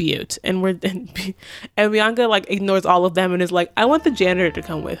tribute. And Bianca like ignores all of them and is like, I want the janitor to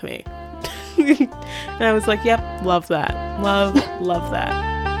come with me. And I was like, yep, love that. Love that.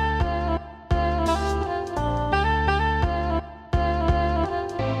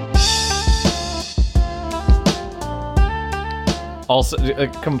 Also, a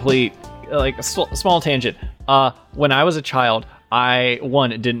complete, like, a small tangent. When I was a child, I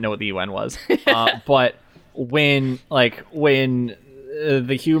didn't know what the UN was. But when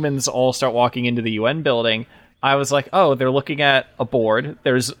the humans all start walking into the UN building, I was like, oh, they're looking at a board.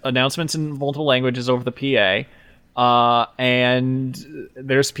 There's announcements in multiple languages over the PA. And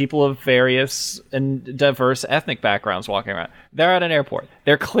there's people of various and diverse ethnic backgrounds walking around. They're at an airport.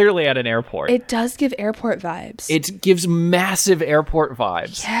 They're clearly at an airport. It does give airport vibes. It gives massive airport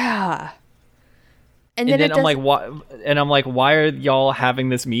vibes. Yeah. And then I'm like, why are y'all having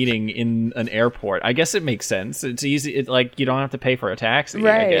this meeting in an airport? I guess it makes sense. It's easy. It's like you don't have to pay for a taxi,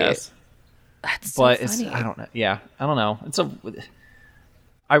 right. I guess. That's so but funny. it's I don't know. Yeah, I don't know.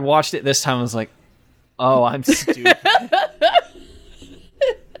 I watched it this time. I was like, oh, I'm stupid.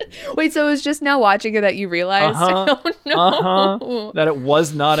 Wait, so it was just now watching it that you realized? Oh, no. That it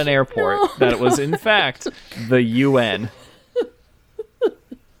was not an airport. No. That it was, in fact, the UN.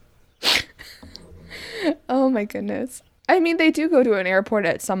 Oh, my goodness. I mean, they do go to an airport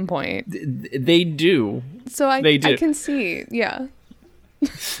at some point. They do. So I can see, yeah.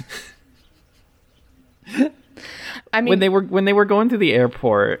 I mean, when they were going to the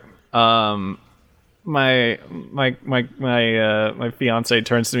airport, my fiance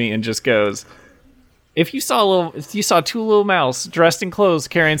turns to me and just goes, if you saw two little mouse dressed in clothes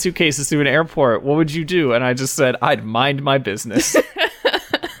carrying suitcases through an airport, what would you do? And I just said, I'd mind my business.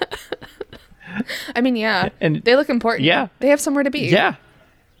 I mean, yeah, and they look important. Yeah, they have somewhere to be. Yeah,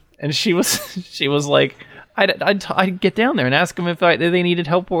 and she was like, I'd get down there and ask them if they needed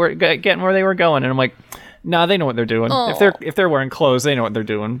help getting where they were going, and I'm like, nah, they know what they're doing. Aww. If they're wearing clothes, they know what they're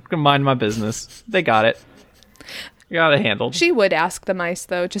doing. Mind my business. They got it. You got it handled. She would ask the mice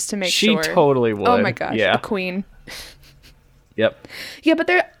though, just to make sure. She totally would. Oh my gosh, yeah. a queen. Yep. Yeah,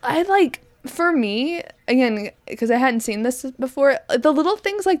 but for me, again, because I hadn't seen this before, the little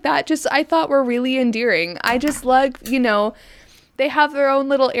things like that I thought were really endearing. I just like, they have their own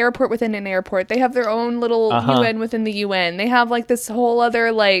little airport within an airport. They have their own little UN within the UN. They have like this whole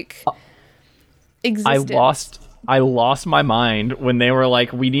other like existence. I lost my mind when they were like,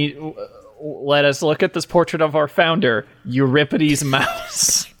 let us look at this portrait of our founder, Euripides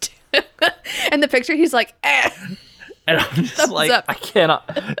Mouse. And the picture, he's like, eh. And I'm just like, up. I cannot.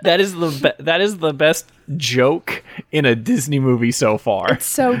 That is the best joke in a Disney movie so far. It's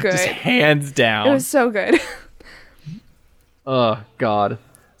so good. Just hands down. It was so good. Oh, God.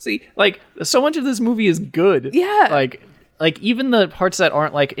 See, like, so much of this movie is good. Yeah. Like even the parts that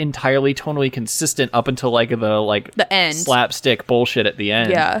aren't like entirely tonally consistent up until like the end slapstick bullshit at the end.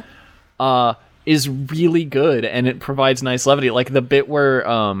 Yeah. Is really good, and it provides nice levity. Like the bit where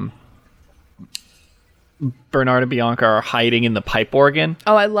Bernard and Bianca are hiding in the pipe organ.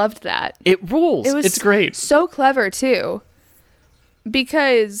 Oh, I loved that. It rules. It's great. So clever too.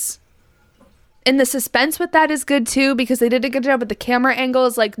 Because and the suspense with that is good too, because they did a good job with the camera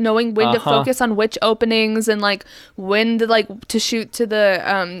angles, like knowing when to focus on which openings and like when to like to shoot to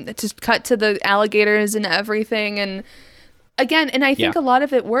the to cut to the alligators and everything. And again, and I think a lot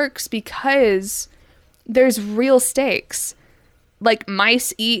of it works because there's real stakes. Like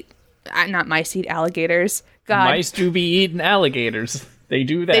mice eat alligators. God. Mice do be eating alligators. They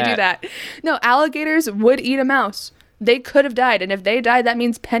do that. They do that. No, alligators would eat a mouse. They could have died, and if they died, that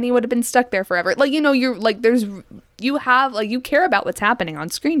means Penny would have been stuck there forever. Like, you're like, you care about what's happening on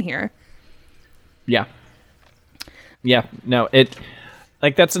screen here. Yeah. Yeah. No,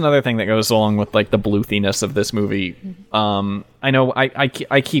 like that's another thing that goes along with like the Bluthiness of this movie. I know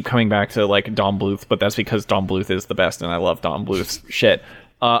I keep coming back to like Don Bluth, but that's because Don Bluth is the best, and I love Don Bluth's shit.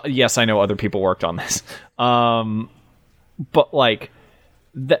 Yes, I know other people worked on this, but like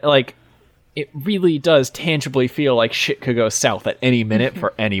that, like it really does tangibly feel like shit could go south at any minute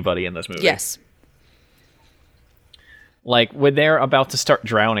for anybody in this movie. Yes. Like when they're about to start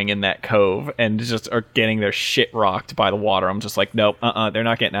drowning in that cove and just are getting their shit rocked by the water, I'm just like, nope, they're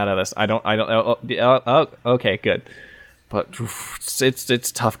not getting out of this. I don't. Okay, good. But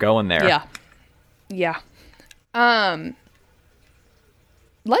it's tough going there. Yeah.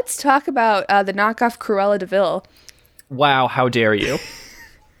 Let's talk about the knockoff Cruella de Vil. Wow, how dare you?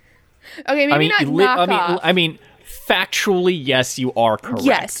 Okay, maybe not knockoff. I mean, factually, yes, you are correct.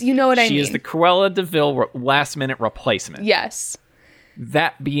 Yes, you know what I mean. She is the Cruella de Vil last-minute replacement. Yes.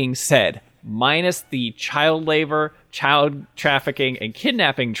 That being said, minus the child labor, child trafficking, and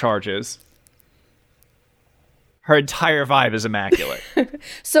kidnapping charges, her entire vibe is immaculate.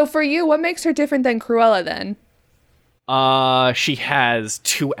 So for you, what makes her different than Cruella then? She has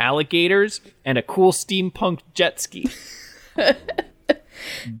 2 alligators and a cool steampunk jet ski.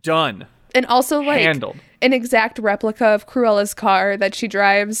 Done. And also like handled. An exact replica of Cruella's car that she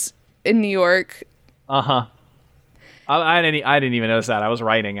drives in New York. I didn't even notice that. I was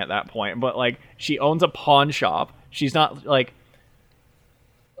writing at that point, but like she owns a pawn shop. She's not like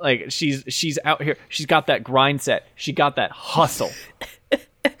she's out here. She's got that grind set. She got that hustle.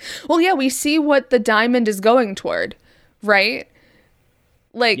 Well, yeah, we see what the diamond is going toward, right?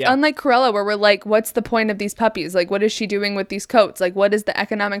 Like, unlike Cruella, where we're like, what's the point of these puppies? Like, what is she doing with these coats? Like, what is the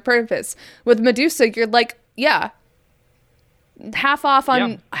economic purpose? With Medusa, you're like, yeah, half off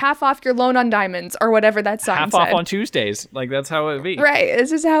your loan on diamonds or whatever that sign half said. off on Tuesdays. Like, that's how it would be. Right.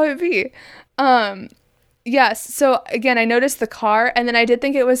 This is how it be. Yes. So again, I noticed the car, and then I did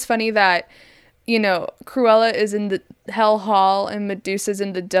think it was funny that, you know, Cruella is in the Hell Hall and Medusa's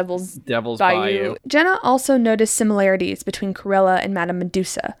in the Devil's Bayou. Jenna also noticed similarities between Cruella and Madame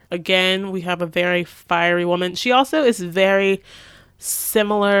Medusa. Again, we have a very fiery woman. She also is very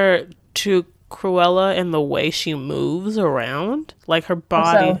similar to Cruella in the way she moves around, like her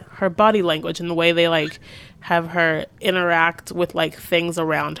body language and the way they like have her interact with like things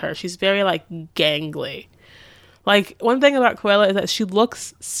around her. She's very like gangly. Like, one thing about Cruella is that she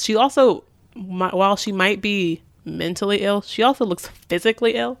also, while she might be mentally ill, she also looks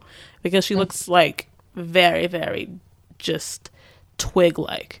physically ill, because she looks like very, very just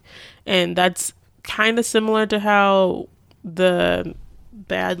twig-like. And that's kind of similar to how the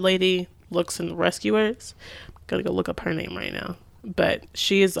bad lady looks in The Rescuers. Gotta go look up her name right now. But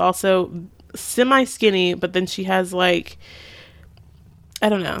she is also semi-skinny, but then she has like, I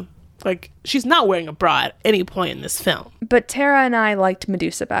don't know, like, she's not wearing a bra at any point in this film. But Tara and I liked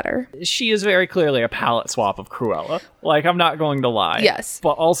Medusa better. She is very clearly a palette swap of Cruella. Like, I'm not going to lie. Yes.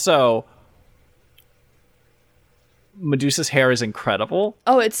 But also, Medusa's hair is incredible.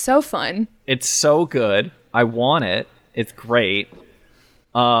 Oh, it's so fun. It's so good. I want it. It's great.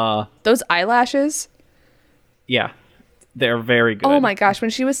 Those eyelashes. Yeah. They're very good. Oh my gosh.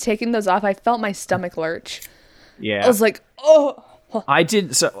 When she was taking those off, I felt my stomach lurch. Yeah. I was like, oh. I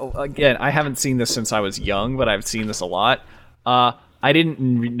did. So again, I haven't seen this since I was young, but I've seen this a lot. I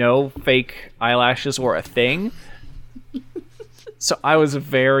didn't know fake eyelashes were a thing. So I was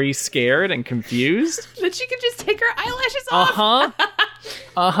very scared and confused. That she could just take her eyelashes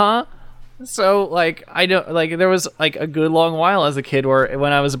off? So, like, I don't, like, there was, like, a good long while as a kid where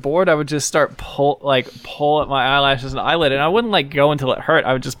when I was bored, I would just start pull at my eyelashes and eyelid, and I wouldn't, like, go until it hurt.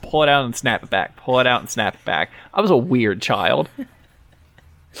 I would just pull it out and snap it back, pull it out and snap it back. I was a weird child.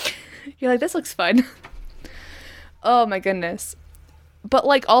 You're like, this looks fun. Oh, my goodness. But,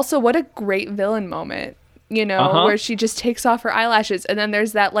 like, also, what a great villain moment. You know, where she just takes off her eyelashes, and then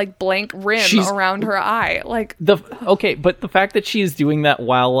there's that like blank rim around her eye. Like but the fact that she's doing that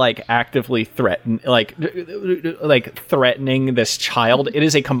while like actively threatening this child, it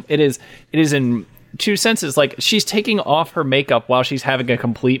is in two senses. Like, she's taking off her makeup while she's having a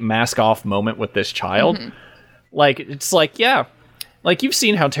complete mask off moment with this child. Mm-hmm. Like, it's like, yeah, like, you've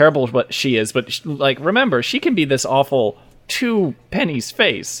seen how terrible what she is, but like, remember, she can be this awful to Penny's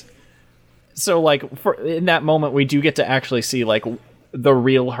face. So, like, in that moment, we do get to actually see, like, the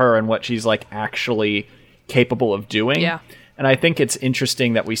real her and what she's, like, actually capable of doing. Yeah. And I think it's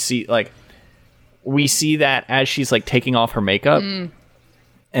interesting that we see that as she's, like, taking off her makeup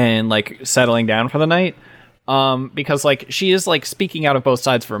and, like, settling down for the night. Because, like, she is, like, speaking out of both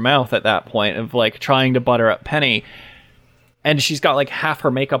sides of her mouth at that point of, like, trying to butter up Penny. And she's got, like, half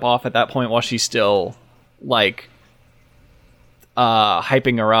her makeup off at that point while she's still, like,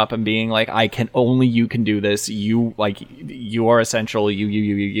 hyping her up and being like, only you can do this, you are essential,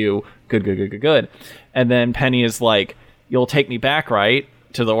 you good. And then Penny is like, you'll take me back, right,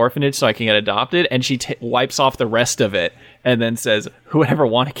 to the orphanage so I can get adopted, and she wipes off the rest of it and then says, who would ever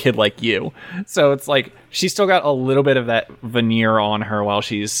want a kid like you? So it's like she's still got a little bit of that veneer on her while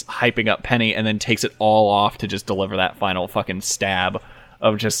she's hyping up Penny, and then takes it all off to just deliver that final fucking stab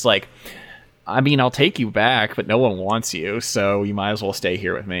of just like, I mean, I'll take you back, but no one wants you, so you might as well stay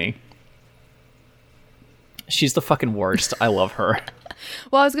here with me. She's the fucking worst. I love her.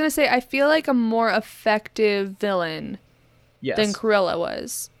 Well, I was going to say, I feel like a more effective villain than Cruella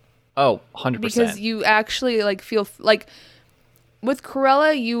was. Oh, 100%. Because you actually, like, feel, like, with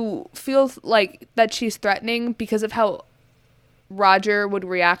Cruella, you feel like that she's threatening because of how Roger would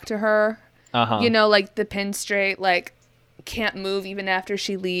react to her. You know, like, the pin straight, like, can't move even after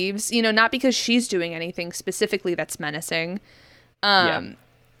she leaves, you know, not because she's doing anything specifically that's menacing. And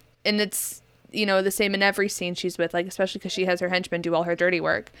it's, you know, the same in every scene she's with, like, especially because she has her henchmen do all her dirty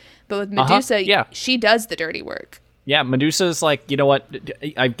work. But with Medusa, she does the dirty work. Yeah, Medusa's like, you know what?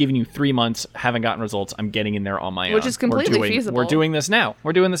 I've given you 3 months, haven't gotten results. I'm getting in there on my own. Which is completely feasible. We're doing this now.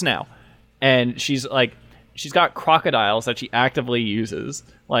 And she's like, she's got crocodiles that she actively uses.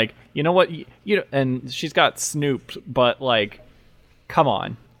 Like, you know what? And she's got Snoop, but like, come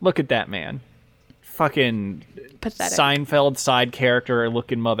on, look at that man. Fucking pathetic. Seinfeld side character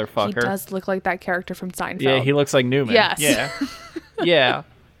looking motherfucker. He does look like that character from Seinfeld. Yeah, he looks like Newman. Yes. Yeah. Yeah.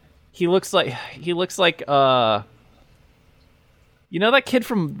 He looks like you know that kid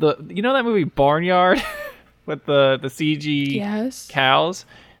from that movie Barnyard with the CG cows?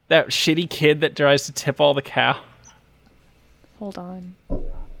 That shitty kid that tries to tip all the cows. Hold on.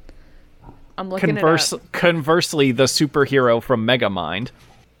 I'm looking it up. Conversely, the superhero from Megamind.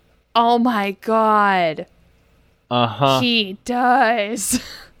 Oh my god. Uh-huh. He does.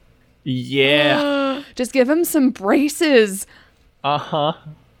 Yeah. Just give him some braces. Uh-huh.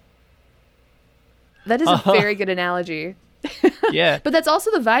 That is a very good analogy. Yeah. But that's also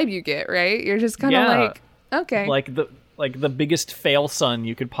the vibe you get, right? You're just kind of like, okay. Like the biggest fail son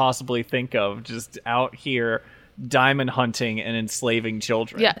you could possibly think of, just out here diamond hunting and enslaving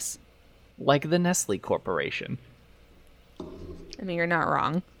children. Yes. Like the Nestle Corporation. I mean, you're not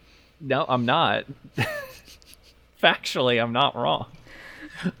wrong. No, I'm not. Factually, I'm not wrong.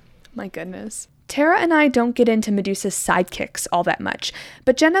 My goodness. Tara and I don't get into Medusa's sidekicks all that much,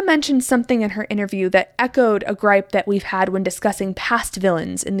 but Jenna mentioned something in her interview that echoed a gripe that we've had when discussing past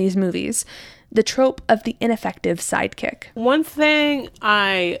villains in these movies. The trope of the ineffective sidekick. One thing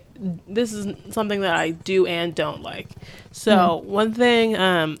this is something that I do and don't like. So one thing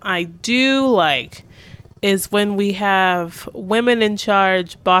I do like is when we have women in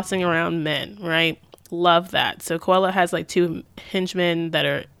charge bossing around men, right? Love that. So Cruella has like 2 henchmen that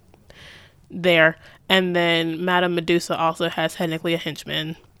are there, and then Madame Medusa also has technically a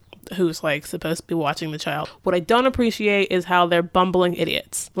henchman who's like supposed to be watching the child. What I don't appreciate is how they're bumbling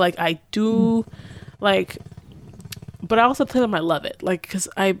idiots. Like I do like, but I also tell them I love it, like, because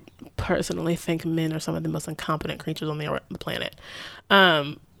I personally think men are some of the most incompetent creatures on the planet.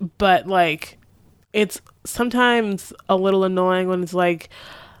 But like, it's sometimes a little annoying when it's like,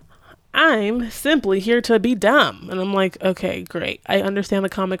 I'm simply here to be dumb. And I'm like, okay, great. I understand the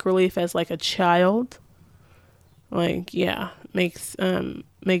comic relief as like a child. Like, yeah, makes very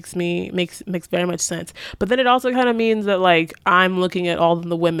much sense. But then it also kind of means that like I'm looking at all of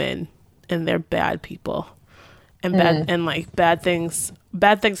the women and they're bad people. And bad things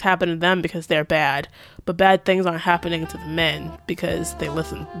happen to them because they're bad. But bad things aren't happening to the men because they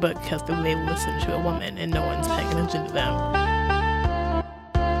listen to a woman and no one's paying attention to them.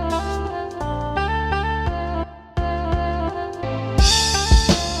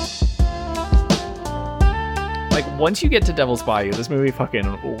 Like, once you get to Devil's Bayou, this movie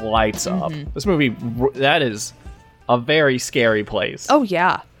fucking lights up. This movie, that is a very scary place. Oh,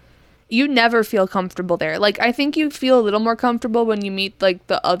 yeah. You never feel comfortable there. Like, I think you feel a little more comfortable when you meet, like,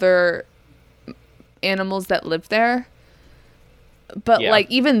 the other animals that live there. But,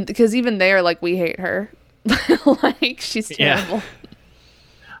 like, even there, like, we hate her. Like, she's terrible. Yeah.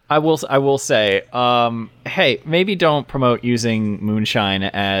 I will say, hey, maybe don't promote using moonshine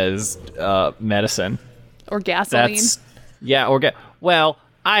as medicine. Or gasoline. Well,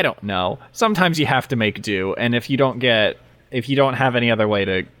 I don't know. Sometimes you have to make do, and if you don't have any other way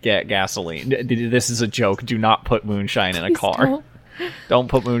to get gasoline, this is a joke. Do not put moonshine in a car. Don't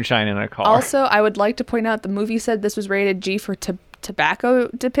put moonshine in a car. Also, I would like to point out the movie said this was rated G for tobacco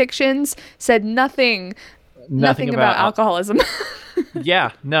depictions. Said nothing about alcoholism.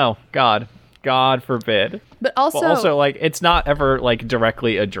 Yeah, no, God forbid. But also, like, it's not ever like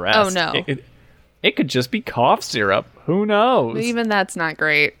directly addressed. Oh no. It could just be cough syrup. Who knows? Even that's not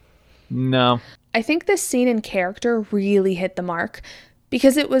great. No. I think this scene in character really hit the mark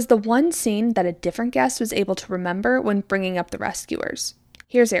because it was the one scene that a different guest was able to remember when bringing up the rescuers.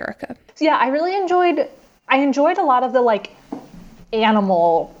 Here's Erica. Yeah, I really enjoyed a lot of the like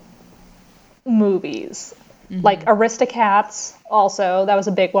animal movies. Mm-hmm. Like Aristocats also. That was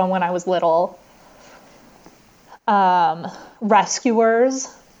a big one when I was little.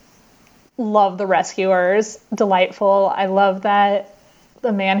 Rescuers. Love the Rescuers. Delightful. I love that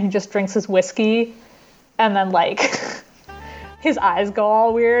the man who just drinks his whiskey and then like his eyes go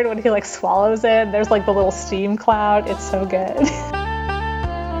all weird when he like swallows it. There's like the little steam cloud. It's so good.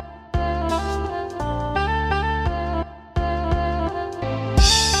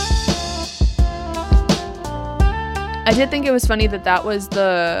 I did think it was funny that was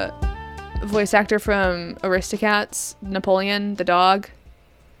the voice actor from Aristocats, Napoleon, the dog.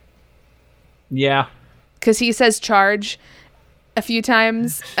 Yeah. Because he says charge a few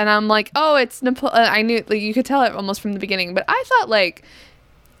times, and I'm like, oh, it's Napoleon. I knew, like, you could tell it almost from the beginning. But I thought, like,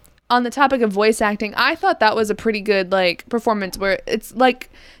 on the topic of voice acting, I thought that was a pretty good, like, performance where it's, like,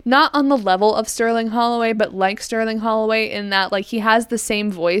 not on the level of Sterling Holloway, but like Sterling Holloway in that, like, he has the same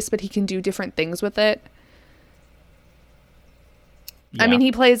voice, but he can do different things with it. Yeah. I mean,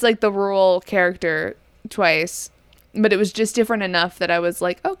 he plays, like, the rural character twice, but it was just different enough that I was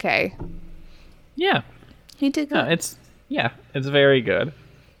like, okay. Yeah. He did good. It's very good.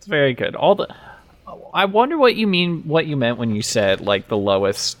 It's very good. I wonder what you meant when you said like the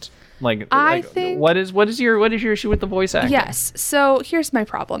lowest, I think what is your issue with the voice acting? Yes. So here's my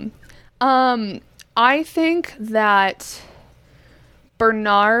problem. I think that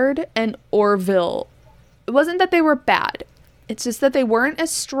Bernard and Orville, it wasn't that they were bad. It's just that they weren't as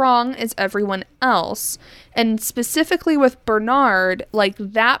strong as everyone else. And specifically with Bernard, like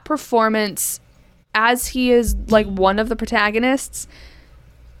that performance, as he is like one of the protagonists,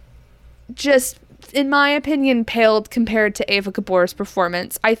 just, in my opinion, paled compared to Ava Gabor's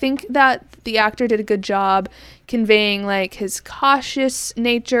performance. I think that the actor did a good job conveying like his cautious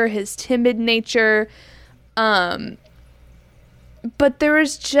nature, his timid nature. But there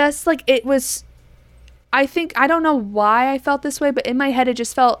was just like, it was, I don't know why I felt this way, but in my head it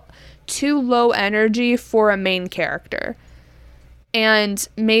just felt too low energy for a main character. And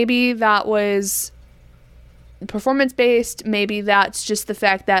maybe that was performance based. Maybe that's just the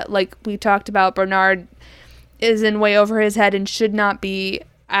fact that, like we talked about, Bernard is in way over his head and should not be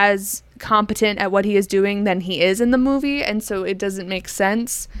as competent at what he is doing than he is in the movie, and so it doesn't make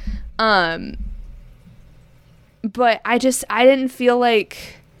sense. But I didn't feel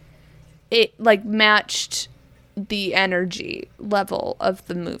like it like matched the energy level of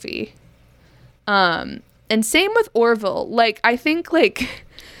the movie. And same with Orville. Like, I think like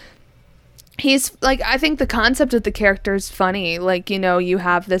he's like, I think the concept of the character is funny. Like, you know, you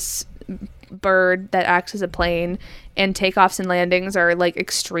have this bird that acts as a plane, and takeoffs and landings are like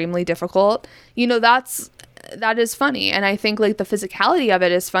extremely difficult. You know, that is funny, and I think like the physicality of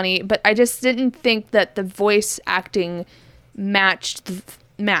it is funny, but I just didn't think that the voice acting matched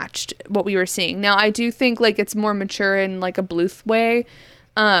what we were seeing. Now, I do think like it's more mature in like a Bluth way,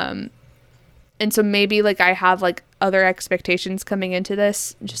 and so maybe like I have like other expectations coming into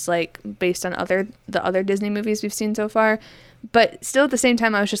this, just like based on the other Disney movies we've seen so far. But still, at the same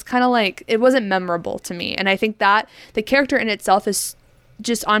time, I was just kind of like, it wasn't memorable to me. And I think that the character in itself is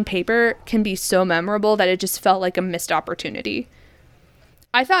just, on paper, can be so memorable that it just felt like a missed opportunity.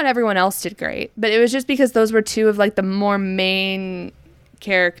 I thought everyone else did great, but it was just because those were two of like the more main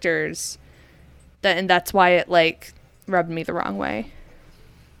characters, and that's why it like rubbed me the wrong way.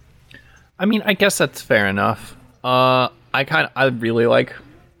 I mean, I guess that's fair enough. I really like.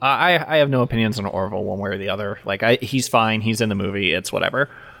 I have no opinions on Orville one way or the other. Like, he's fine. He's in the movie. It's whatever.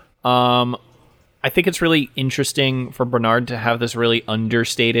 I think it's really interesting for Bernard to have this really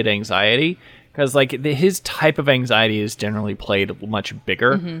understated anxiety, because like his type of anxiety is generally played much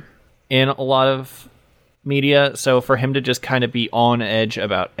bigger in a lot of media. So for him to just kind of be on edge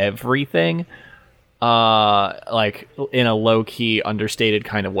about everything, like in a low key understated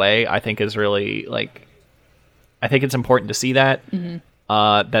kind of way, I think is really like, I think it's important to see that.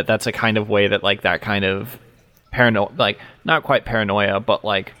 That's a kind of way that like that kind of paranoia, like not quite paranoia, but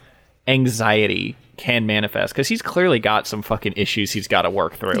like anxiety can manifest, because he's clearly got some fucking issues he's got to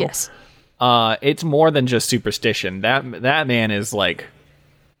work through. Yes. It's more than just superstition. That man is like,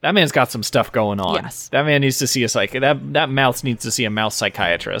 that man's got some stuff going on. Yes. That man needs to see that mouse needs to see a mouse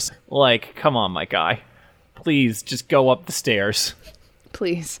psychiatrist. Like, come on, my guy. Please just go up the stairs.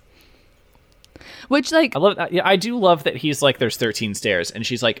 Please. Which, like, I love that. Yeah, I do love that he's like, there's 13 stairs, and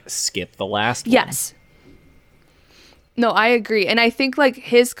she's like, skip the last one. Yes. No, I agree. And I think like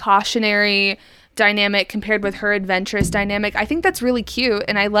his cautionary dynamic compared with her adventurous dynamic, I think that's really cute,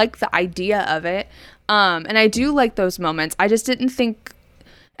 and I like the idea of it. And I do like those moments. I just didn't think,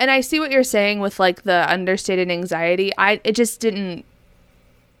 and I see what you're saying with like the understated anxiety. It just didn't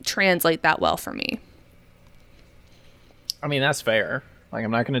translate that well for me. I mean, that's fair. Like,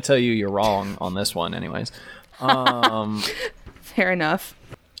 I'm not going to tell you you're wrong on this one anyways. Fair enough.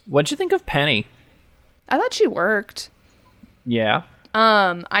 What'd you think of Penny? I thought she worked. Yeah.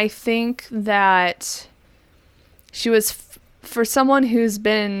 I think that she was, for someone who's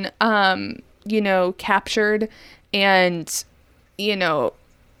been, captured and,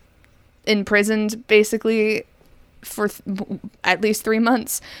 imprisoned basically for at least 3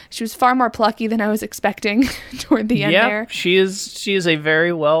 months, she was far more plucky than I was expecting toward the end there. She is a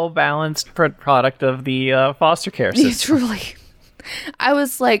very well balanced product of the foster care system. Truly. I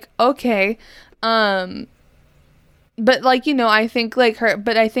was like, okay, but like, I think like her,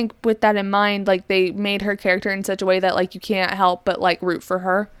 but I think with that in mind, like they made her character in such a way that like you can't help but like root for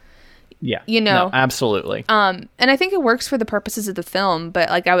her. Yeah. No, absolutely. And I think it works for the purposes of the film, but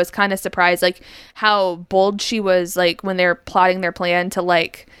like I was kind of surprised like how bold she was, like when they're plotting their plan to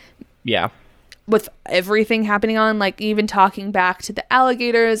like, yeah, with everything happening on, like even talking back to the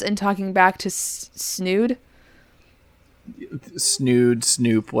alligators and talking back to Snood,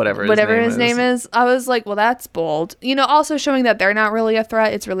 Snoop, whatever his name is. I was like, well, that's bold. Also showing that they're not really a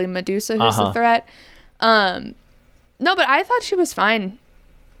threat. It's really Medusa who's the threat. No, but I thought she was fine.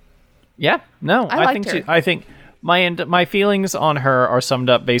 Yeah, no, I think her. I think my feelings on her are summed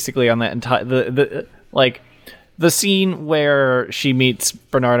up basically on that entire the the scene where she meets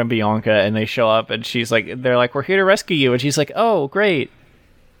Bernard and Bianca and they show up and they're like, we're here to rescue you. And she's like, oh, great.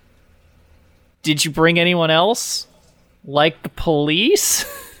 Did you bring anyone else? Like the police?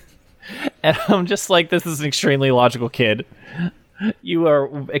 And I'm just like, this is an extremely logical kid. You are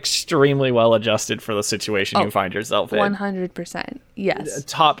extremely well adjusted for the situation you find yourself in. 100%. Yes.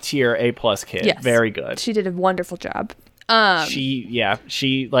 Top tier A+ kid. Yes. Very good. She did a wonderful job.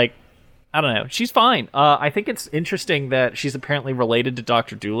 She like, I don't know. She's fine. I think it's interesting that she's apparently related to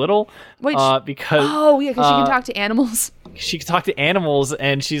Dr. Dolittle. Wait, because she can talk to animals. She can talk to animals,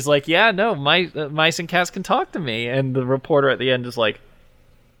 and she's like, yeah, no, mice and cats can talk to me. And the reporter at the end is like,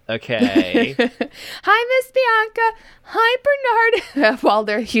 okay. Hi, Miss Bianca. Hi, Bernard. While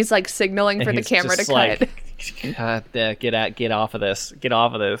he's like signaling for the camera to cut. God, get off of this. Get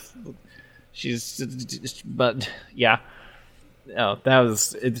off of this. But yeah. Oh,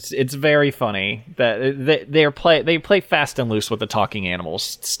 it's very funny that they play fast and loose with the talking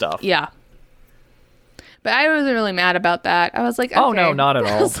animals stuff. Yeah. But I wasn't really mad about that. I was like, okay. Oh no, not at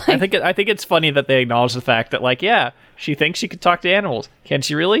all. I think it's funny that they acknowledge the fact that, like, yeah, she thinks she could talk to animals. Can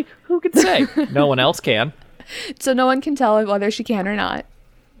she really? Who could say? No one else can. So no one can tell whether she can or not.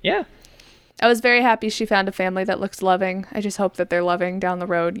 Yeah. I was very happy she found a family that looks loving. I just hope that they're loving down the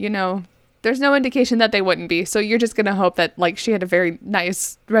road. You know, there's no indication that they wouldn't be. So you're just going to hope that, like, she had a very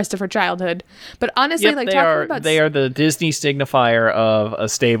nice rest of her childhood. But honestly, they are the Disney signifier of a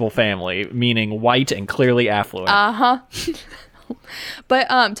stable family, meaning white and clearly affluent. Uh-huh.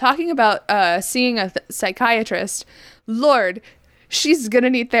 But talking about seeing a psychiatrist, Lord, she's going to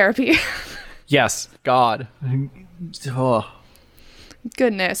need therapy. Yes. God. Oh.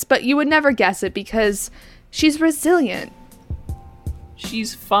 Goodness. But you would never guess it because she's resilient.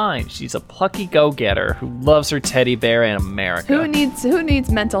 She's fine. She's a plucky go-getter who loves her teddy bear in America. Who needs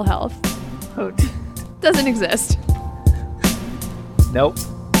mental health? Doesn't exist. Nope.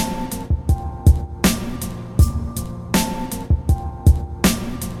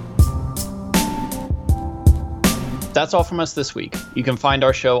 That's all from us this week. You can find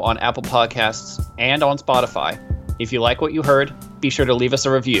our show on Apple Podcasts and on Spotify. If you like what you heard, be sure to leave us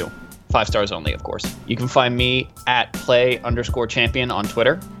a review. 5 stars only, of course. You can find me at play_champion on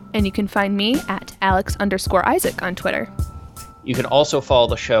Twitter. And you can find me at Alex_Isaac on Twitter. You can also follow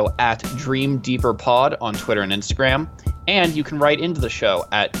the show at Dream Deeper Pod on Twitter and Instagram. And you can write into the show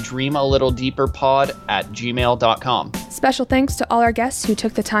at dreamalittledeeperpod@gmail.com. Special thanks to all our guests who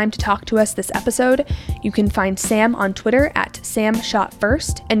took the time to talk to us this episode. You can find Sam on Twitter at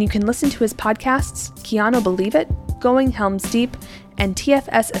SamShotFirst, and you can listen to his podcasts, Keanu Believe It, Going Helms Deep, and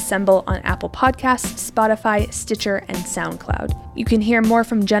TFS Assemble on Apple Podcasts, Spotify, Stitcher, and SoundCloud. You can hear more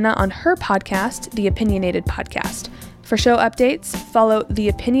from Jenna on her podcast, The Opinionated Podcast. For show updates, follow The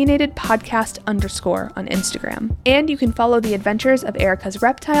Opinionated Podcast _ on Instagram. And you can follow the adventures of Erica's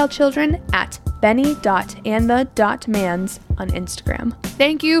reptile children at benny.andthe.mans on Instagram.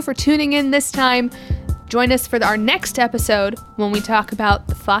 Thank you for tuning in this time. Join us for our next episode when we talk about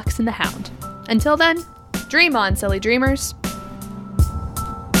The Fox and the Hound. Until then, dream on, silly dreamers.